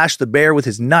somehow slash the bear with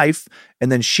his knife,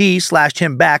 and then she slashed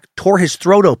him back, tore his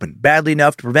throat open badly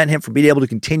enough to prevent him from being able to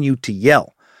continue to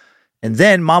yell. And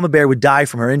then Mama Bear would die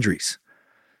from her injuries.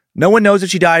 No one knows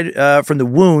if she died from the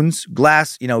wounds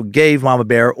Glass, gave Mama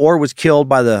Bear or was killed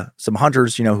by some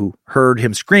hunters, who heard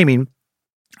him screaming.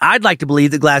 I'd like to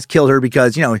believe that Glass killed her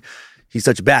because, he's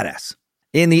such a badass.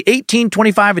 In the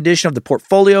 1825 edition of the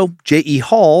Portfolio, J.E.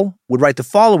 Hall would write the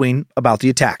following about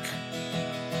the attack.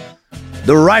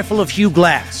 The rifle of Hugh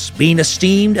Glass, being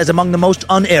esteemed as among the most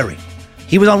unerring,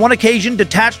 he was on one occasion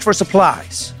detached for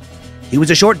supplies. He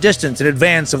was a short distance in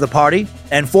advance of the party,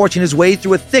 and forcing his way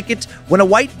through a thicket when a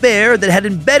white bear that had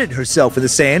embedded herself in the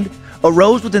sand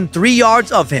arose within 3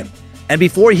 yards of him, and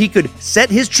before he could set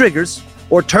his triggers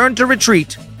or turn to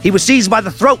retreat, he was seized by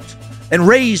the throat and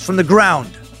raised from the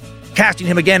ground. Casting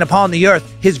him again upon the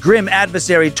earth, his grim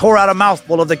adversary tore out a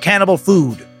mouthful of the cannibal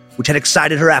food, which had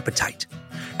excited her appetite,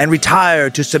 and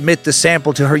retired to submit the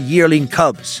sample to her yearling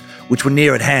cubs, which were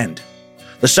near at hand.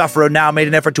 The sufferer now made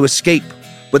an effort to escape,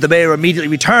 but the bear immediately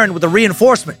returned with a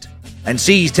reinforcement and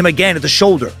seized him again at the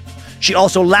shoulder. She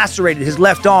also lacerated his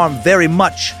left arm very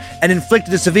much and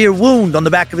inflicted a severe wound on the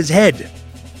back of his head.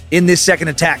 In this second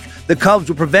attack, the cubs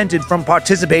were prevented from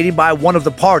participating by one of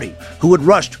the party, who had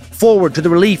rushed forward to the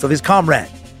relief of his comrade.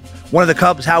 One of the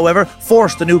cubs, however,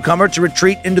 forced the newcomer to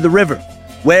retreat into the river,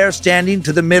 where, standing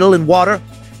to the middle in water,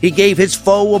 he gave his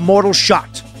foe a mortal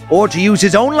shot, or to use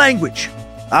his own language,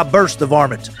 a burst of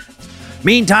varmint.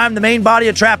 Meantime, the main body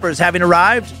of trappers, having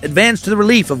arrived, advanced to the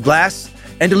relief of Glass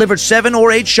and delivered 7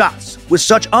 or 8 shots with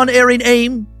such unerring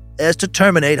aim as to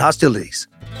terminate hostilities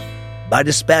by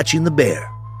dispatching the bear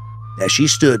as she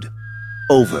stood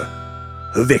over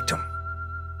her victim.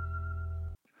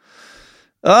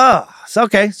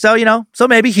 So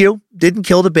maybe Hugh didn't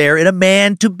kill the bear in a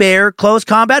man-to-bear close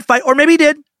combat fight, or maybe he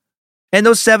did. And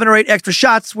those 7 or 8 extra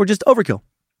shots were just overkill.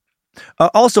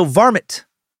 Also, varmint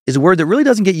is a word that really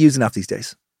doesn't get used enough these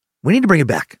days. We need to bring it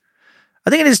back. I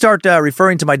think I need to start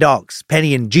referring to my dogs,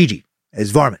 Penny and Gigi,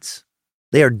 as varmints.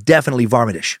 They are definitely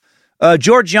varmintish.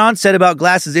 George Yount said about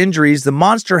Glass's injuries, the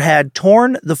monster had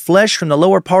torn the flesh from the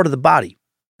lower part of the body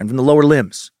and from the lower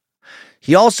limbs.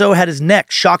 He also had his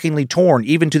neck shockingly torn,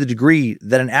 even to the degree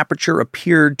that an aperture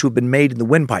appeared to have been made in the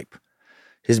windpipe.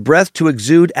 His breath to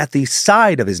exude at the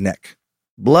side of his neck.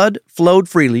 Blood flowed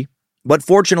freely, but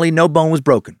fortunately no bone was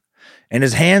broken, and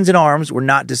his hands and arms were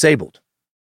not disabled.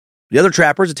 The other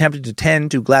trappers attempted to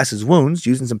tend to Glass's wounds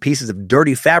using some pieces of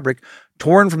dirty fabric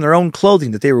torn from their own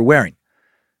clothing that they were wearing.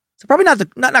 So probably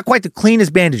not quite the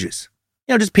cleanest bandages.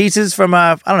 Just pieces from,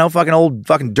 fucking old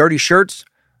fucking dirty shirts.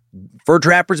 Fur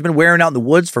trappers have been wearing out in the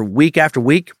woods for week after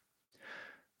week.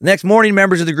 The next morning,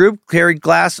 members of the group carried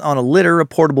Glass on a litter, a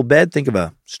portable bed, think of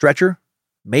a stretcher,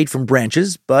 made from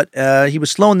branches, but he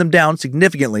was slowing them down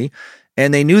significantly,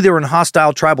 and they knew they were in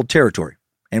hostile tribal territory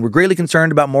and were greatly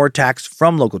concerned about more attacks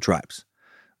from local tribes.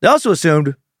 They also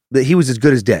assumed that he was as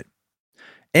good as dead.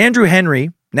 Andrew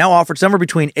Henry now offered somewhere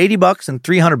between $80 and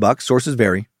 $300, sources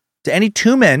vary, to any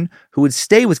two men who would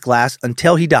stay with Glass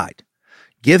until he died,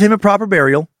 give him a proper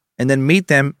burial, and then meet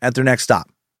them at their next stop.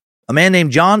 A man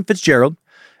named John Fitzgerald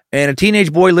and a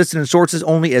teenage boy listed in sources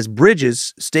only as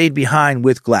Bridges stayed behind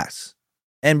with Glass.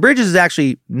 And Bridges is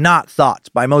actually not thought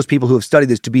by most people who have studied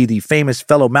this to be the famous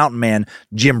fellow mountain man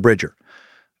Jim Bridger,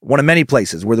 one of many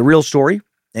places where the real story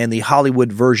and the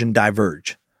Hollywood version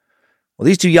diverge. Well,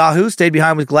 these two yahoos stayed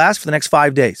behind with Glass for the next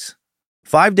 5 days.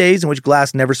 5 days in which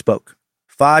Glass never spoke.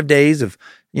 5 days of,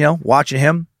 watching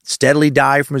him steadily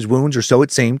die from his wounds, or so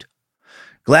it seemed.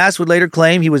 Glass would later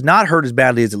claim he was not hurt as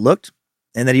badly as it looked,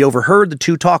 and that he overheard the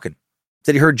two talking.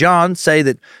 That he heard John say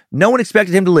that no one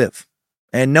expected him to live,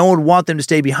 and no one would want them to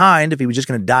stay behind if he was just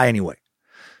going to die anyway.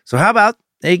 So how about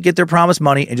they get their promised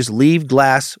money and just leave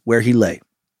Glass where he lay?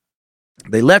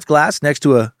 They left Glass next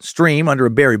to a stream under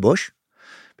a berry bush.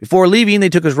 Before leaving, they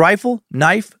took his rifle,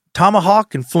 knife,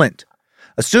 tomahawk, and flint,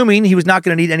 assuming he was not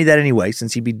going to need any of that anyway,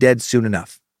 since he'd be dead soon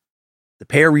enough. The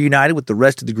pair reunited with the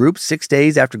rest of the group 6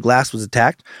 days after Glass was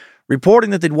attacked, reporting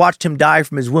that they'd watched him die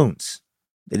from his wounds.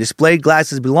 They displayed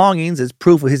Glass's belongings as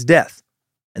proof of his death,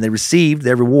 and they received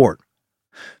their reward.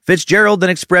 Fitzgerald then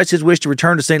expressed his wish to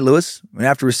return to St. Louis, and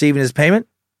after receiving his payment,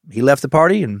 he left the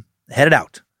party and headed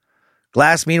out.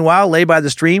 Glass, meanwhile, lay by the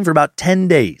stream for about 10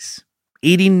 days,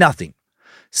 eating nothing,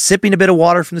 sipping a bit of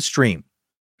water from the stream.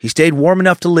 He stayed warm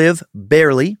enough to live,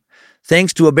 barely,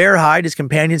 thanks to a bear hide his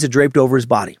companions had draped over his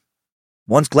body.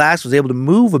 Once Glass was able to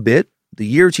move a bit, the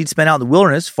years he'd spent out in the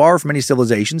wilderness, far from any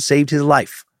civilization, saved his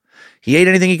life. He ate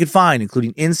anything he could find,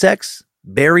 including insects,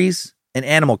 berries, and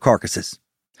animal carcasses.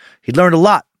 He'd learned a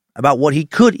lot about what he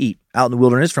could eat out in the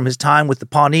wilderness from his time with the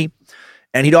Pawnee,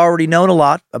 and he'd already known a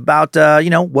lot about,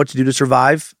 what to do to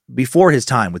survive before his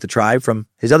time with the tribe from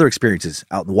his other experiences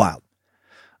out in the wild.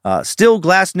 Still,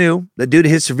 Glass knew that due to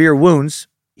his severe wounds,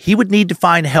 he would need to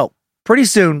find help pretty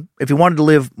soon if he wanted to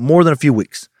live more than a few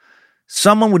weeks.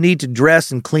 Someone would need to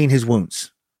dress and clean his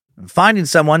wounds. And finding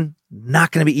someone,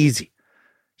 not going to be easy.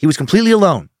 He was completely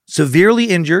alone, severely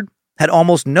injured, had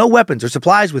almost no weapons or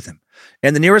supplies with him,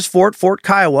 and the nearest fort, Fort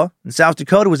Kiowa in South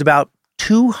Dakota, was about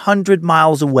 200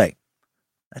 miles away.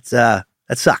 That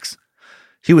sucks.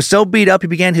 He was so beat up, he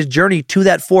began his journey to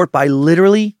that fort by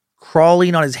literally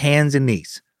crawling on his hands and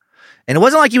knees. And it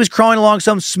wasn't like he was crawling along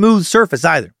some smooth surface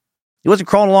either. He wasn't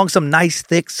crawling along some nice,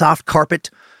 thick, soft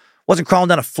carpet. Wasn't crawling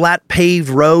down a flat, paved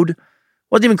road.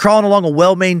 Wasn't even crawling along a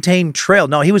well-maintained trail.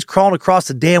 No, he was crawling across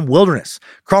the damn wilderness,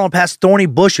 crawling past thorny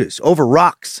bushes, over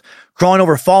rocks, crawling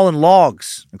over fallen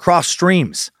logs, across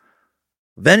streams.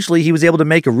 Eventually, he was able to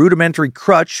make a rudimentary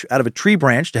crutch out of a tree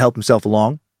branch to help himself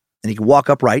along, and he could walk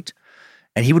upright,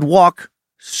 and he would walk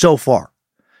so far.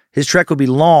 His trek would be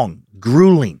long,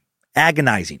 grueling,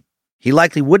 agonizing. He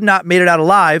likely would not have made it out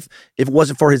alive if it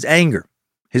wasn't for his anger.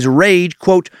 His rage,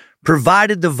 quote,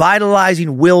 provided the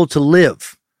vitalizing will to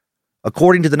live,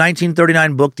 according to the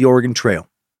 1939 book, The Oregon Trail.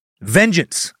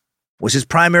 Vengeance was his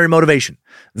primary motivation.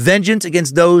 Vengeance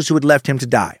against those who had left him to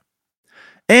die.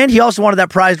 And he also wanted that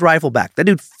prized rifle back. That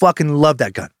dude fucking loved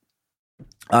that gun.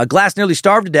 Glass nearly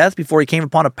starved to death before he came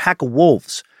upon a pack of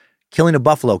wolves, killing a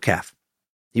buffalo calf.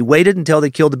 He waited until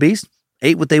they killed the beast,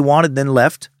 ate what they wanted, then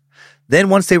left. Then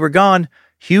once they were gone,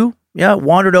 Hugh,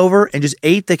 wandered over and just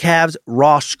ate the calf's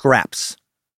raw scraps,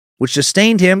 which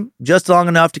sustained him just long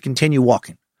enough to continue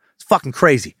walking. It's fucking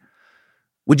crazy.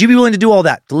 Would you be willing to do all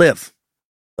that to live?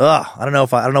 I don't know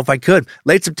if I could.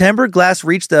 Late September, Glass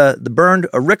reached the burned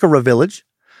Arikara village,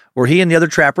 where he and the other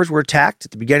trappers were attacked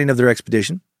at the beginning of their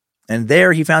expedition, and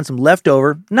there he found some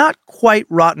leftover, not quite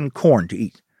rotten corn to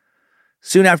eat.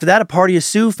 Soon after that, a party of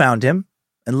Sioux found him,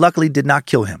 and luckily did not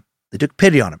kill him. They took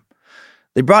pity on him.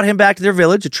 They brought him back to their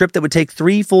village, a trip that would take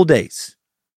 3 full days.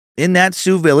 In that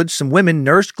Sioux village, some women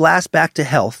nursed Glass back to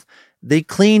health. They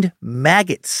cleaned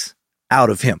maggots out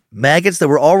of him, maggots that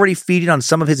were already feeding on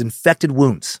some of his infected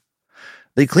wounds.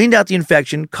 They cleaned out the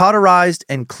infection, cauterized,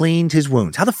 and cleaned his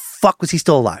wounds. How the fuck was he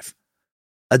still alive?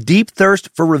 A deep thirst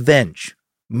for revenge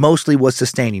mostly was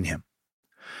sustaining him.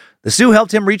 The Sioux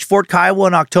helped him reach Fort Kiowa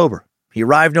in October. He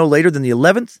arrived no later than the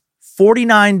 11th,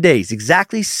 49 days,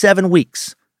 exactly 7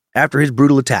 weeks after his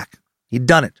brutal attack. He'd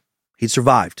done it. He'd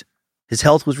survived. His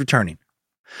health was returning.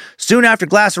 Soon after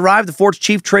Glass arrived, the fort's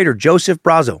chief trader, Joseph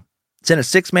Brazo, sent a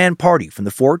 6-man party from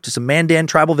the fort to some Mandan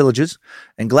tribal villages,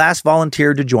 and Glass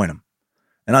volunteered to join him.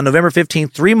 And on November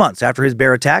 15th, 3 months after his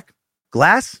bear attack,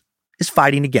 Glass is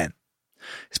fighting again.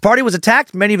 His party was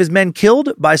attacked, many of his men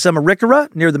killed by some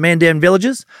Arikara near the Mandan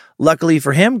villages. Luckily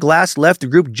for him, Glass left the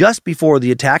group just before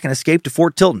the attack and escaped to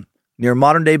Fort Tilton, near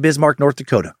modern-day Bismarck, North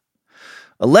Dakota.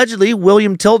 Allegedly,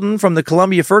 William Tilton from the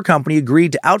Columbia Fur Company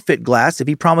agreed to outfit Glass if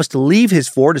he promised to leave his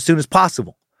fort as soon as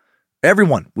possible.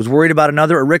 Everyone was worried about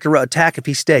another Arikara attack if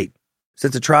he stayed,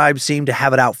 since the tribe seemed to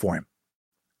have it out for him.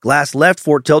 Glass left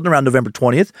Fort Tilton around November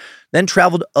 20th, then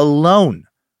traveled alone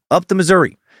up the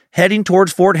Missouri, heading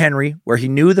towards Fort Henry, where he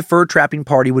knew the fur trapping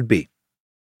party would be.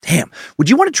 Damn, would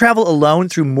you want to travel alone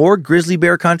through more grizzly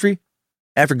bear country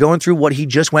after going through what he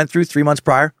just went through 3 months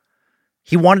prior?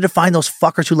 He wanted to find those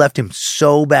fuckers who left him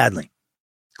so badly.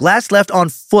 Glass left on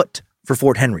foot for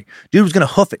Fort Henry. Dude was going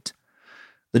to hoof it.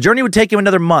 The journey would take him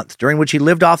another month, during which he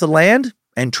lived off the land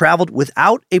and traveled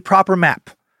without a proper map.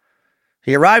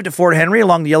 He arrived at Fort Henry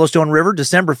along the Yellowstone River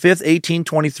December 5th,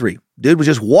 1823. Dude was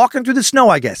just walking through the snow,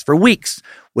 I guess, for weeks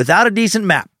without a decent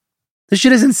map. This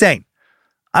shit is insane.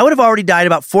 I would have already died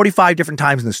about 45 different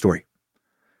times in the story.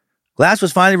 Glass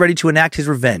was finally ready to enact his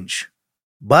revenge.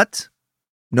 But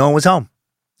no one was home.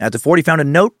 At the fort, he found a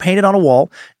note painted on a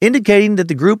wall indicating that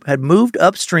the group had moved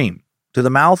upstream to the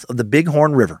mouth of the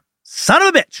Bighorn River. Son of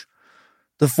a bitch!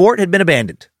 The fort had been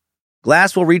abandoned.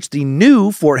 Glass will reach the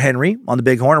new Fort Henry on the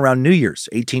Bighorn around New Year's,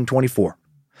 1824.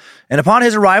 And upon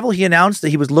his arrival, he announced that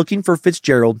he was looking for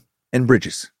Fitzgerald and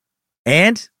Bridges.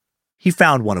 And he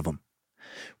found one of them.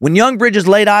 When young Bridges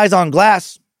laid eyes on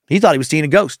Glass, he thought he was seeing a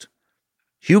ghost.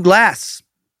 Hugh Glass,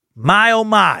 my oh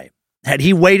my, had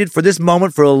he waited for this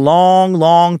moment for a long,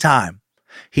 long time.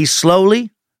 He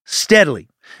slowly, steadily,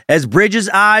 as Bridges'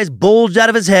 eyes bulged out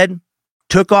of his head,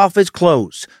 took off his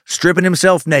clothes, stripping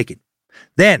himself naked.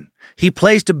 Then he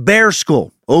placed a bear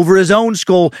skull over his own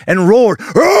skull and roared,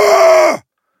 "Arrgh!"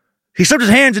 He slipped his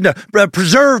hands into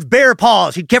preserved bear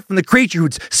paws he'd kept from the creature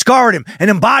who'd scarred him, and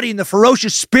embodying the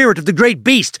ferocious spirit of the great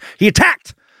beast, he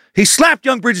attacked. He slapped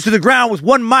young Bridges to the ground with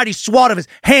one mighty swat of his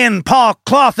hand-paw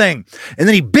claw thing, and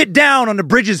then he bit down onto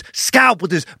Bridges' scalp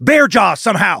with his bear jaw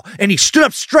somehow, and he stood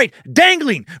up straight,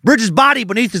 dangling Bridges' body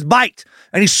beneath his bite,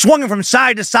 and he swung him from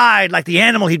side to side like the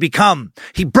animal he'd become.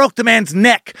 He broke the man's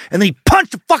neck, and then he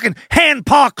punched the fucking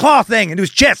hand-paw claw thing into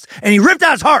his chest, and he ripped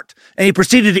out his heart, and he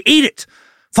proceeded to eat it.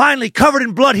 Finally, covered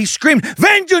in blood, he screamed,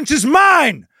 "Vengeance is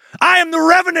mine! I am the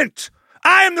revenant!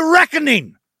 I am the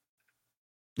reckoning!"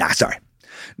 Sorry.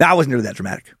 I wasn't nearly that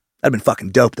dramatic. That'd been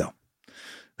fucking dope, though.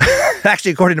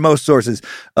 Actually, according to most sources,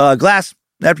 Glass,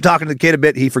 after talking to the kid a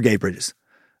bit, he forgave Bridges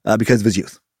because of his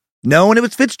youth. Knowing it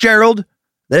was Fitzgerald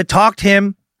that had talked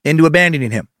him into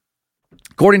abandoning him.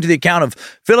 According to the account of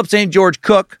Philip St. George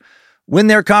Cook, when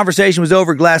their conversation was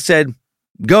over, Glass said,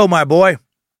 "Go, my boy.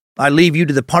 I leave you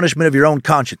to the punishment of your own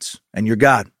conscience and your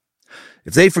God.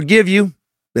 If they forgive you,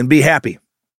 then be happy.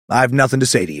 I have nothing to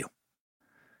say to you."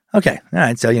 Okay, all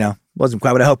right, so, wasn't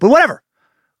quite what I hoped, but whatever.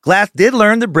 Glass did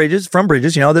learn that Bridges,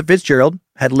 that Fitzgerald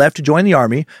had left to join the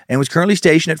army and was currently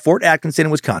stationed at Fort Atkinson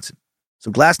in Wisconsin.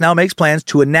 So Glass now makes plans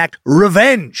to enact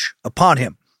revenge upon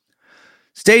him.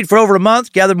 Stayed for over a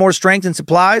month, gathered more strength and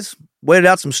supplies, waited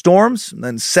out some storms, and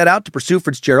then set out to pursue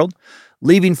Fitzgerald,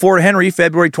 leaving Fort Henry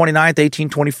February 29th,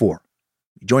 1824.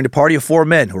 He joined a party of 4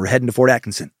 men who were heading to Fort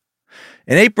Atkinson.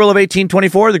 In April of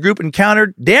 1824, the group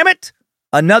encountered,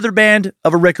 another band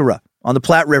of Arikara on the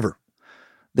Platte River.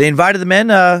 They invited the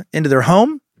men into their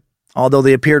home. Although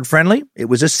they appeared friendly, it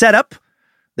was a setup.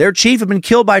 Their chief had been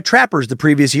killed by trappers the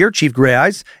previous year, Chief Gray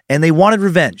Eyes, and they wanted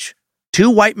revenge. 2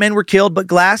 white men were killed, but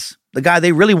Glass, the guy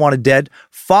they really wanted dead,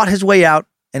 fought his way out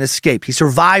and escaped. He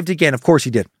survived again. Of course he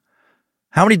did.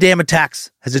 How many damn attacks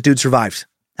has this dude survived?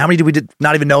 How many do we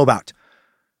not even know about?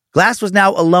 Glass was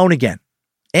now alone again,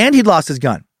 and he'd lost his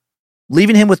gun,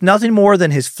 leaving him with nothing more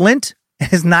than his flint and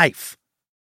his knife.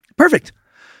 Perfect.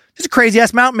 Just a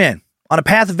crazy-ass mountain man on a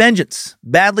path of vengeance,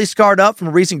 badly scarred up from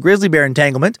a recent grizzly bear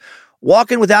entanglement,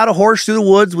 walking without a horse through the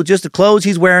woods with just the clothes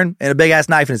he's wearing and a big-ass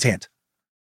knife in his hand.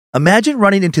 Imagine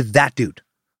running into that dude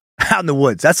out in the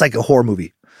woods. That's like a horror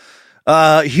movie.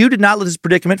 Hugh did not let his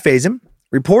predicament faze him,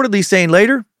 reportedly saying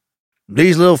later,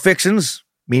 "These little fixins,"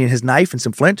 meaning his knife and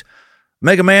some flint,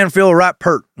 "make a man feel right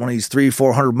pert when he's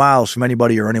 300-400 miles from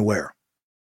anybody or anywhere."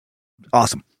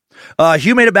 Awesome.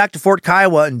 Hugh made it back to Fort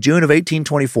Kiowa in June of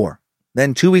 1824.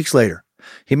 Then 2 weeks later,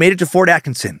 he made it to Fort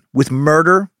Atkinson with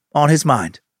murder on his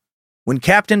mind. When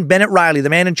Captain Bennett Riley, the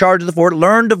man in charge of the fort,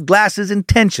 learned of Glass's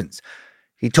intentions,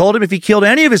 he told him if he killed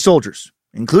any of his soldiers,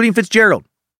 including Fitzgerald,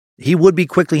 he would be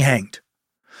quickly hanged.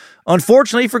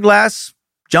 Unfortunately for Glass,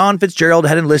 John Fitzgerald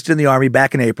had enlisted in the Army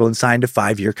back in April and signed a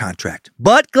 5-year contract.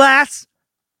 But Glass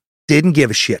didn't give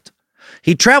a shit.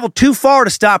 He traveled too far to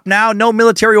stop now. No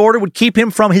military order would keep him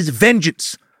from his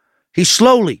vengeance. He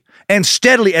slowly and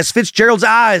steadily, as Fitzgerald's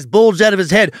eyes bulged out of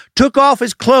his head, took off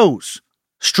his clothes,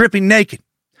 stripping naked.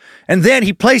 And then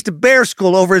he placed a bear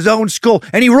skull over his own skull,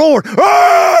 and he roared,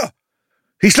 "Ah!"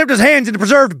 He slipped his hands into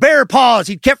preserved bear paws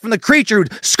he'd kept from the creature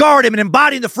who'd scarred him, and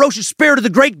embodying the ferocious spirit of the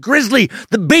great Grizzly,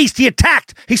 the beast he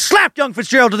attacked, he slapped young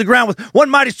Fitzgerald to the ground with one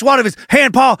mighty swat of his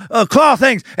claw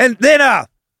things, and then, I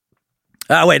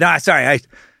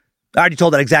already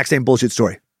told that exact same bullshit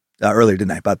story earlier,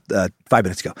 didn't I? About 5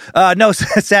 minutes ago. No,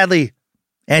 sadly,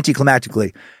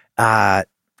 anticlimactically,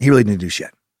 he really didn't do shit.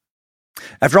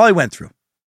 After all he went through,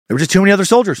 there were just too many other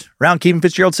soldiers around keeping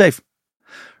Fitzgerald safe.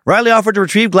 Riley offered to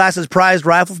retrieve Glass's prized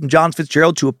rifle from John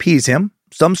Fitzgerald to appease him.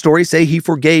 Some stories say he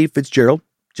forgave Fitzgerald,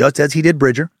 just as he did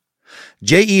Bridger.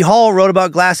 J.E. Hall wrote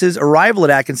about Glass's arrival at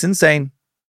Atkinson, saying,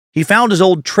 "He found his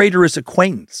old traitorous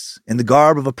acquaintance in the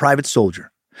garb of a private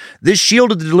soldier. This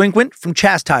shielded the delinquent from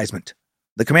chastisement.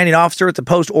 The commanding officer at the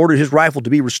post ordered his rifle to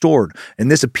be restored,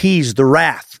 and this appeased the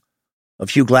wrath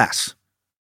of Hugh Glass."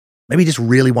 Maybe he just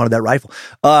really wanted that rifle.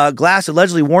 Glass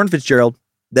allegedly warned Fitzgerald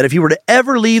that if he were to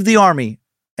ever leave the Army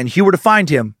and Hugh were to find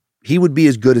him, he would be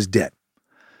as good as dead.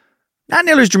 Not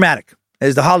nearly as dramatic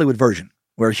as the Hollywood version,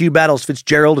 where Hugh battles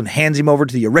Fitzgerald and hands him over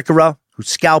to the Arikara, who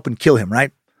scalp and kill him,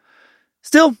 right?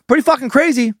 Still, pretty fucking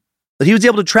crazy that he was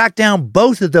able to track down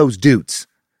both of those dudes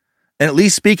and at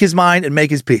least speak his mind and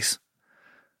make his peace.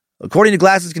 According to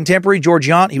Glass's contemporary, George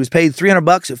Yount, he was paid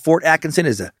 $300 at Fort Atkinson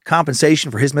as a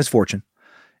compensation for his misfortune.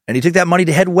 And he took that money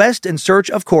to head west in search,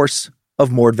 of course,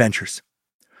 of more adventures.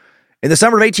 In the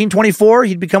summer of 1824,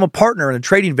 he'd become a partner in a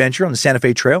trading venture on the Santa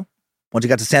Fe Trail. Once he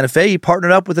got to Santa Fe, he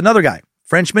partnered up with another guy,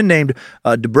 Frenchman named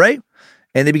Debray,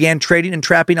 and they began trading and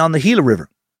trapping on the Gila River.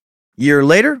 A year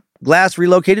later, Glass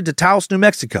relocated to Taos, New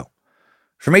Mexico.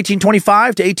 From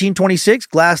 1825 to 1826,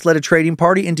 Glass led a trading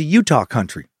party into Utah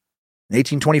country. In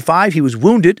 1825, he was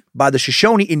wounded by the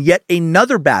Shoshone in yet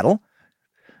another battle.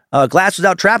 Glass was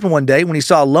out trapping one day when he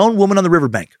saw a lone woman on the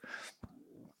riverbank.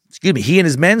 He and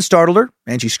his men startled her,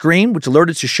 and she screamed, which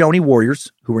alerted Shoshone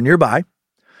warriors who were nearby.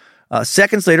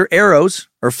 Seconds later, arrows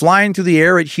are flying through the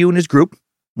air at Hugh and his group.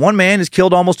 One man is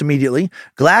killed almost immediately.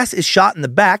 Glass is shot in the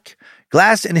back.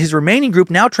 Glass and his remaining group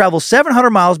now travel 700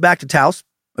 miles back to Taos,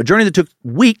 a journey that took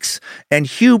weeks, and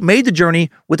Hugh made the journey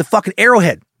with a fucking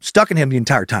arrowhead stuck in him the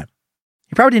entire time.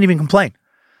 He probably didn't even complain,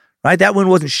 right? That wound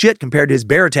wasn't shit compared to his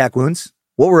bear attack wounds.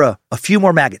 What were a few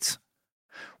more maggots?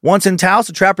 Once in Taos,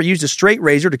 the trapper used a straight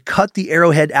razor to cut the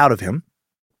arrowhead out of him.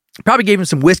 Probably gave him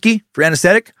some whiskey for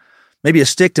anesthetic, maybe a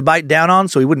stick to bite down on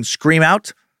so he wouldn't scream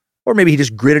out, or maybe he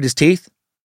just gritted his teeth.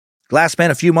 Glass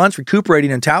spent a few months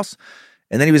recuperating in Taos,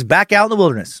 and then he was back out in the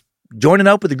wilderness, joining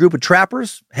up with a group of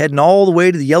trappers, heading all the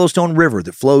way to the Yellowstone River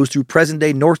that flows through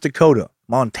present-day North Dakota,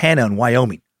 Montana, and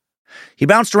Wyoming. He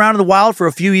bounced around in the wild for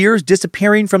a few years,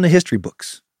 disappearing from the history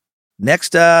books.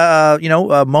 Next,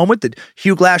 moment that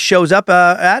Hugh Glass shows up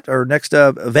next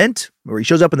event where he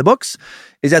shows up in the books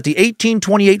is at the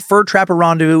 1828 Fur Trapper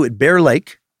Rendezvous at Bear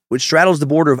Lake, which straddles the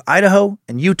border of Idaho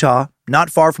and Utah,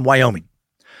 not far from Wyoming.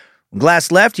 When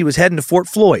Glass left, he was heading to Fort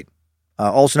Floyd,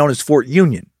 also known as Fort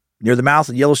Union, near the mouth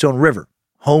of the Yellowstone River,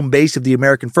 home base of the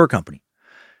American Fur Company.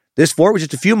 This fort was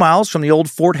just a few miles from the old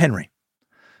Fort Henry.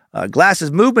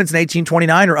 Glass's movements in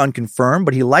 1829 are unconfirmed,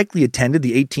 but he likely attended the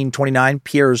 1829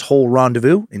 Pierre's Hole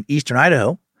Rendezvous in eastern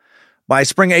Idaho. By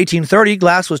spring of 1830,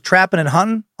 Glass was trapping and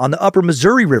hunting on the upper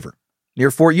Missouri River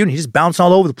near Fort Union. He just bounced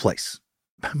all over the place,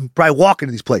 probably walking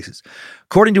to these places.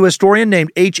 According to a historian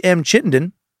named H.M.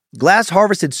 Chittenden, Glass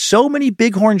harvested so many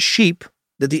bighorn sheep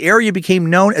that the area became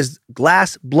known as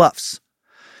Glass Bluffs.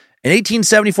 An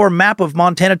 1874 map of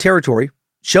Montana Territory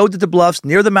showed that the bluffs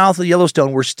near the mouth of the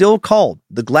Yellowstone were still called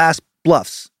the Glass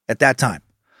Bluffs at that time.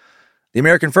 The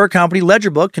American Fur Company ledger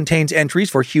book contains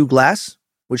entries for Hugh Glass,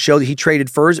 which show that he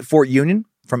traded furs at Fort Union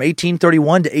from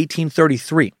 1831 to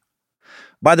 1833.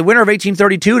 By the winter of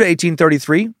 1832 to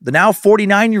 1833, the now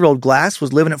 49-year-old Glass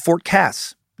was living at Fort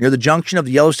Cass, near the junction of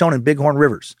the Yellowstone and Bighorn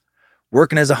Rivers,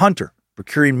 working as a hunter,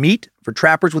 procuring meat for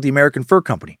trappers with the American Fur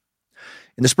Company.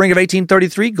 In the spring of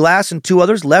 1833, Glass and two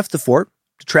others left the fort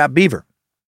to trap beaver.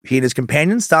 He and his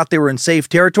companions thought they were in safe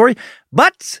territory,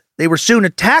 but they were soon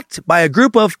attacked by a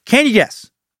group of, can you guess,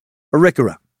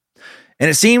 Arikara. And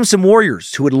it seems some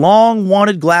warriors who had long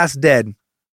wanted Glass dead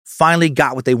finally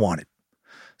got what they wanted.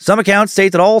 Some accounts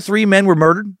state that all 3 men were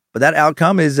murdered, but that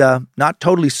outcome is not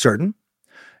totally certain.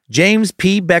 James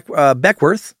P.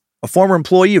 Beckworth, a former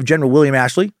employee of General William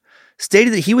Ashley,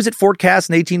 stated that he was at Fort Cass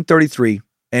in 1833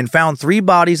 and found 3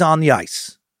 bodies on the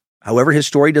ice. However, his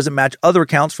story doesn't match other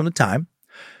accounts from the time.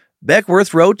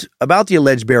 Beckworth wrote about the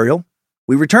alleged burial,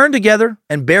 "We returned together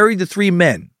and buried the 3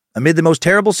 men amid the most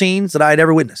terrible scenes that I had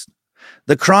ever witnessed.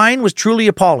 The crying was truly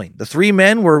appalling. The 3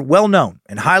 men were well known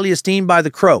and highly esteemed by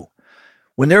the Crow.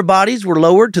 When their bodies were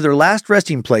lowered to their last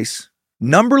resting place,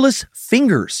 numberless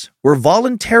fingers were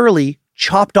voluntarily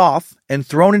chopped off and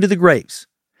thrown into the graves.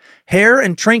 Hair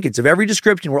and trinkets of every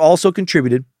description were also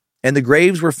contributed, and the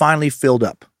graves were finally filled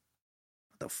up."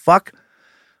 What the fuck? I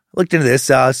looked into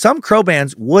this. Some Crow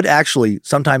bands would actually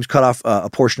sometimes cut off a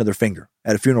portion of their finger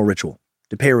at a funeral ritual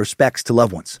to pay respects to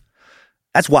loved ones.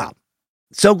 That's wild.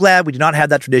 So glad we do not have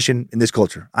that tradition in this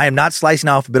culture. I am not slicing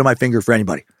off a bit of my finger for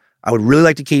anybody. I would really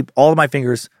like to keep all of my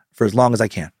fingers for as long as I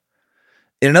can.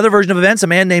 In another version of events, a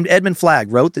man named Edmund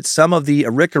Flagg wrote that some of the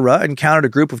Arikara encountered a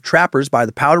group of trappers by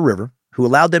the Powder River who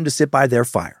allowed them to sit by their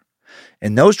fire.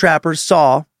 And those trappers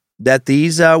saw that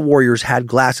these warriors had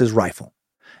Glass's rifle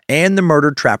and the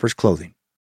murdered trapper's clothing.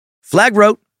 Flagg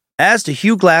wrote, "As to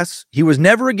Hugh Glass, he was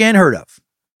never again heard of,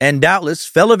 and doubtless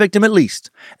fell a victim at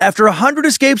least, after 100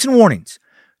 escapes and warnings,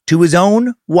 to his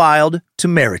own wild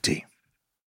temerity."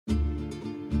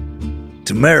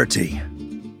 Temerity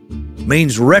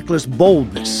means reckless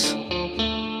boldness.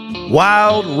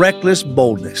 Wild, reckless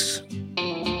boldness.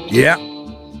 Yeah,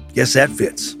 guess that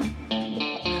fits.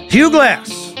 Hugh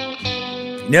Glass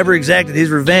never exacted his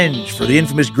revenge for the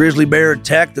infamous grizzly bear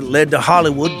attack that led to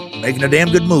Hollywood making a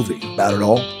damn good movie about it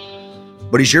all.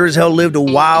 But he sure as hell lived a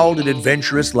wild and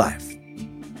adventurous life.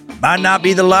 Might not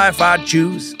be the life I'd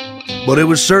choose, but it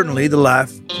was certainly the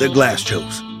life that Glass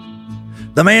chose.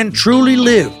 The man truly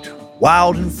lived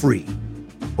wild and free,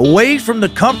 away from the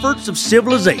comforts of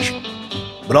civilization,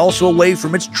 but also away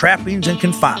from its trappings and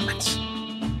confinements.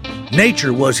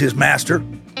 Nature was his master,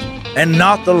 and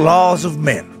not the laws of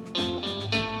men.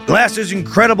 Glass's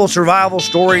incredible survival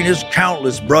story and his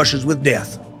countless brushes with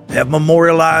death have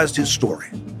memorialized his story,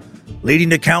 leading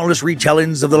to countless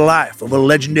retellings of the life of a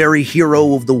legendary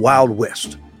hero of the Wild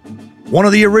West, one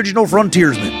of the original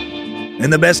frontiersmen,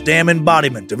 and the best damn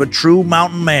embodiment of a true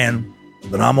mountain man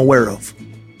that I'm aware of.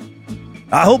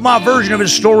 I hope my version of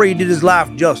his story did his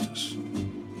life justice.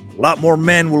 A lot more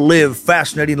men will live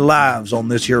fascinating lives on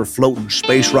this here floating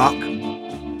space rock,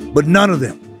 but none of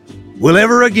them will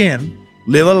ever again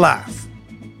live a life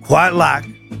quite like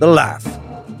the life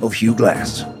of Hugh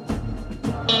Glass.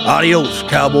 Adios,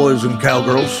 cowboys and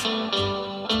cowgirls.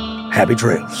 Happy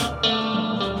trails.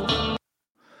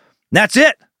 That's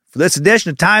it for this edition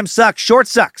of Time Sucks, Short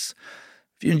Sucks.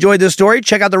 If you enjoyed this story,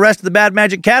 check out the rest of the Bad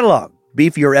Magic catalog.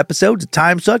 Beefier episodes of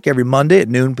Time Suck every Monday at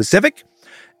noon Pacific,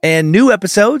 and new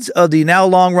episodes of the now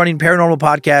long-running paranormal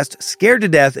podcast Scared to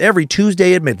Death every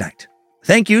Tuesday at midnight.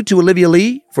 Thank you to Olivia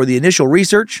Lee for the initial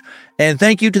research, and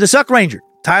thank you to the Suck Ranger,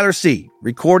 Tyler C.,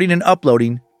 recording and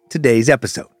uploading today's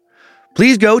episode.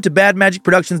 Please go to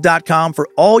badmagicproductions.com for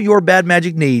all your Bad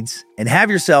Magic needs, and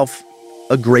have yourself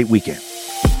a great weekend.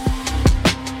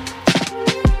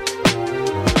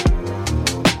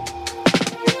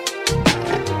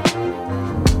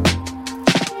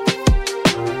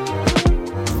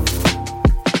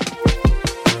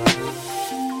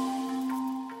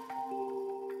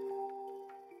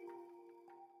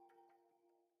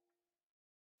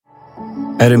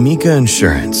 At Amica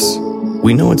Insurance,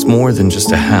 we know it's more than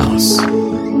just a house.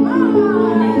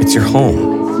 It's your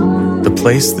home, the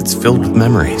place that's filled with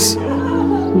memories.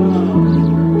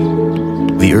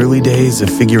 The early days of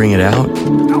figuring it out,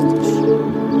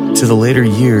 to the later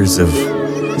years of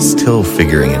still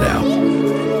figuring it out.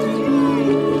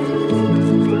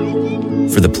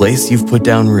 For the place you've put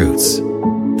down roots,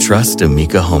 trust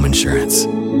Amica Home Insurance.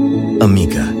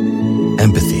 Amica,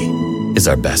 empathy is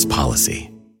our best policy.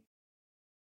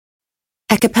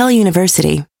 At Capella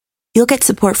University, you'll get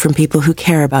support from people who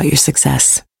care about your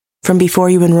success. From before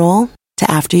you enroll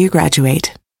to after you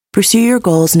graduate, pursue your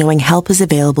goals knowing help is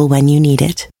available when you need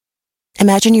it.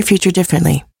 Imagine your future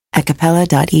differently at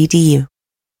capella.edu.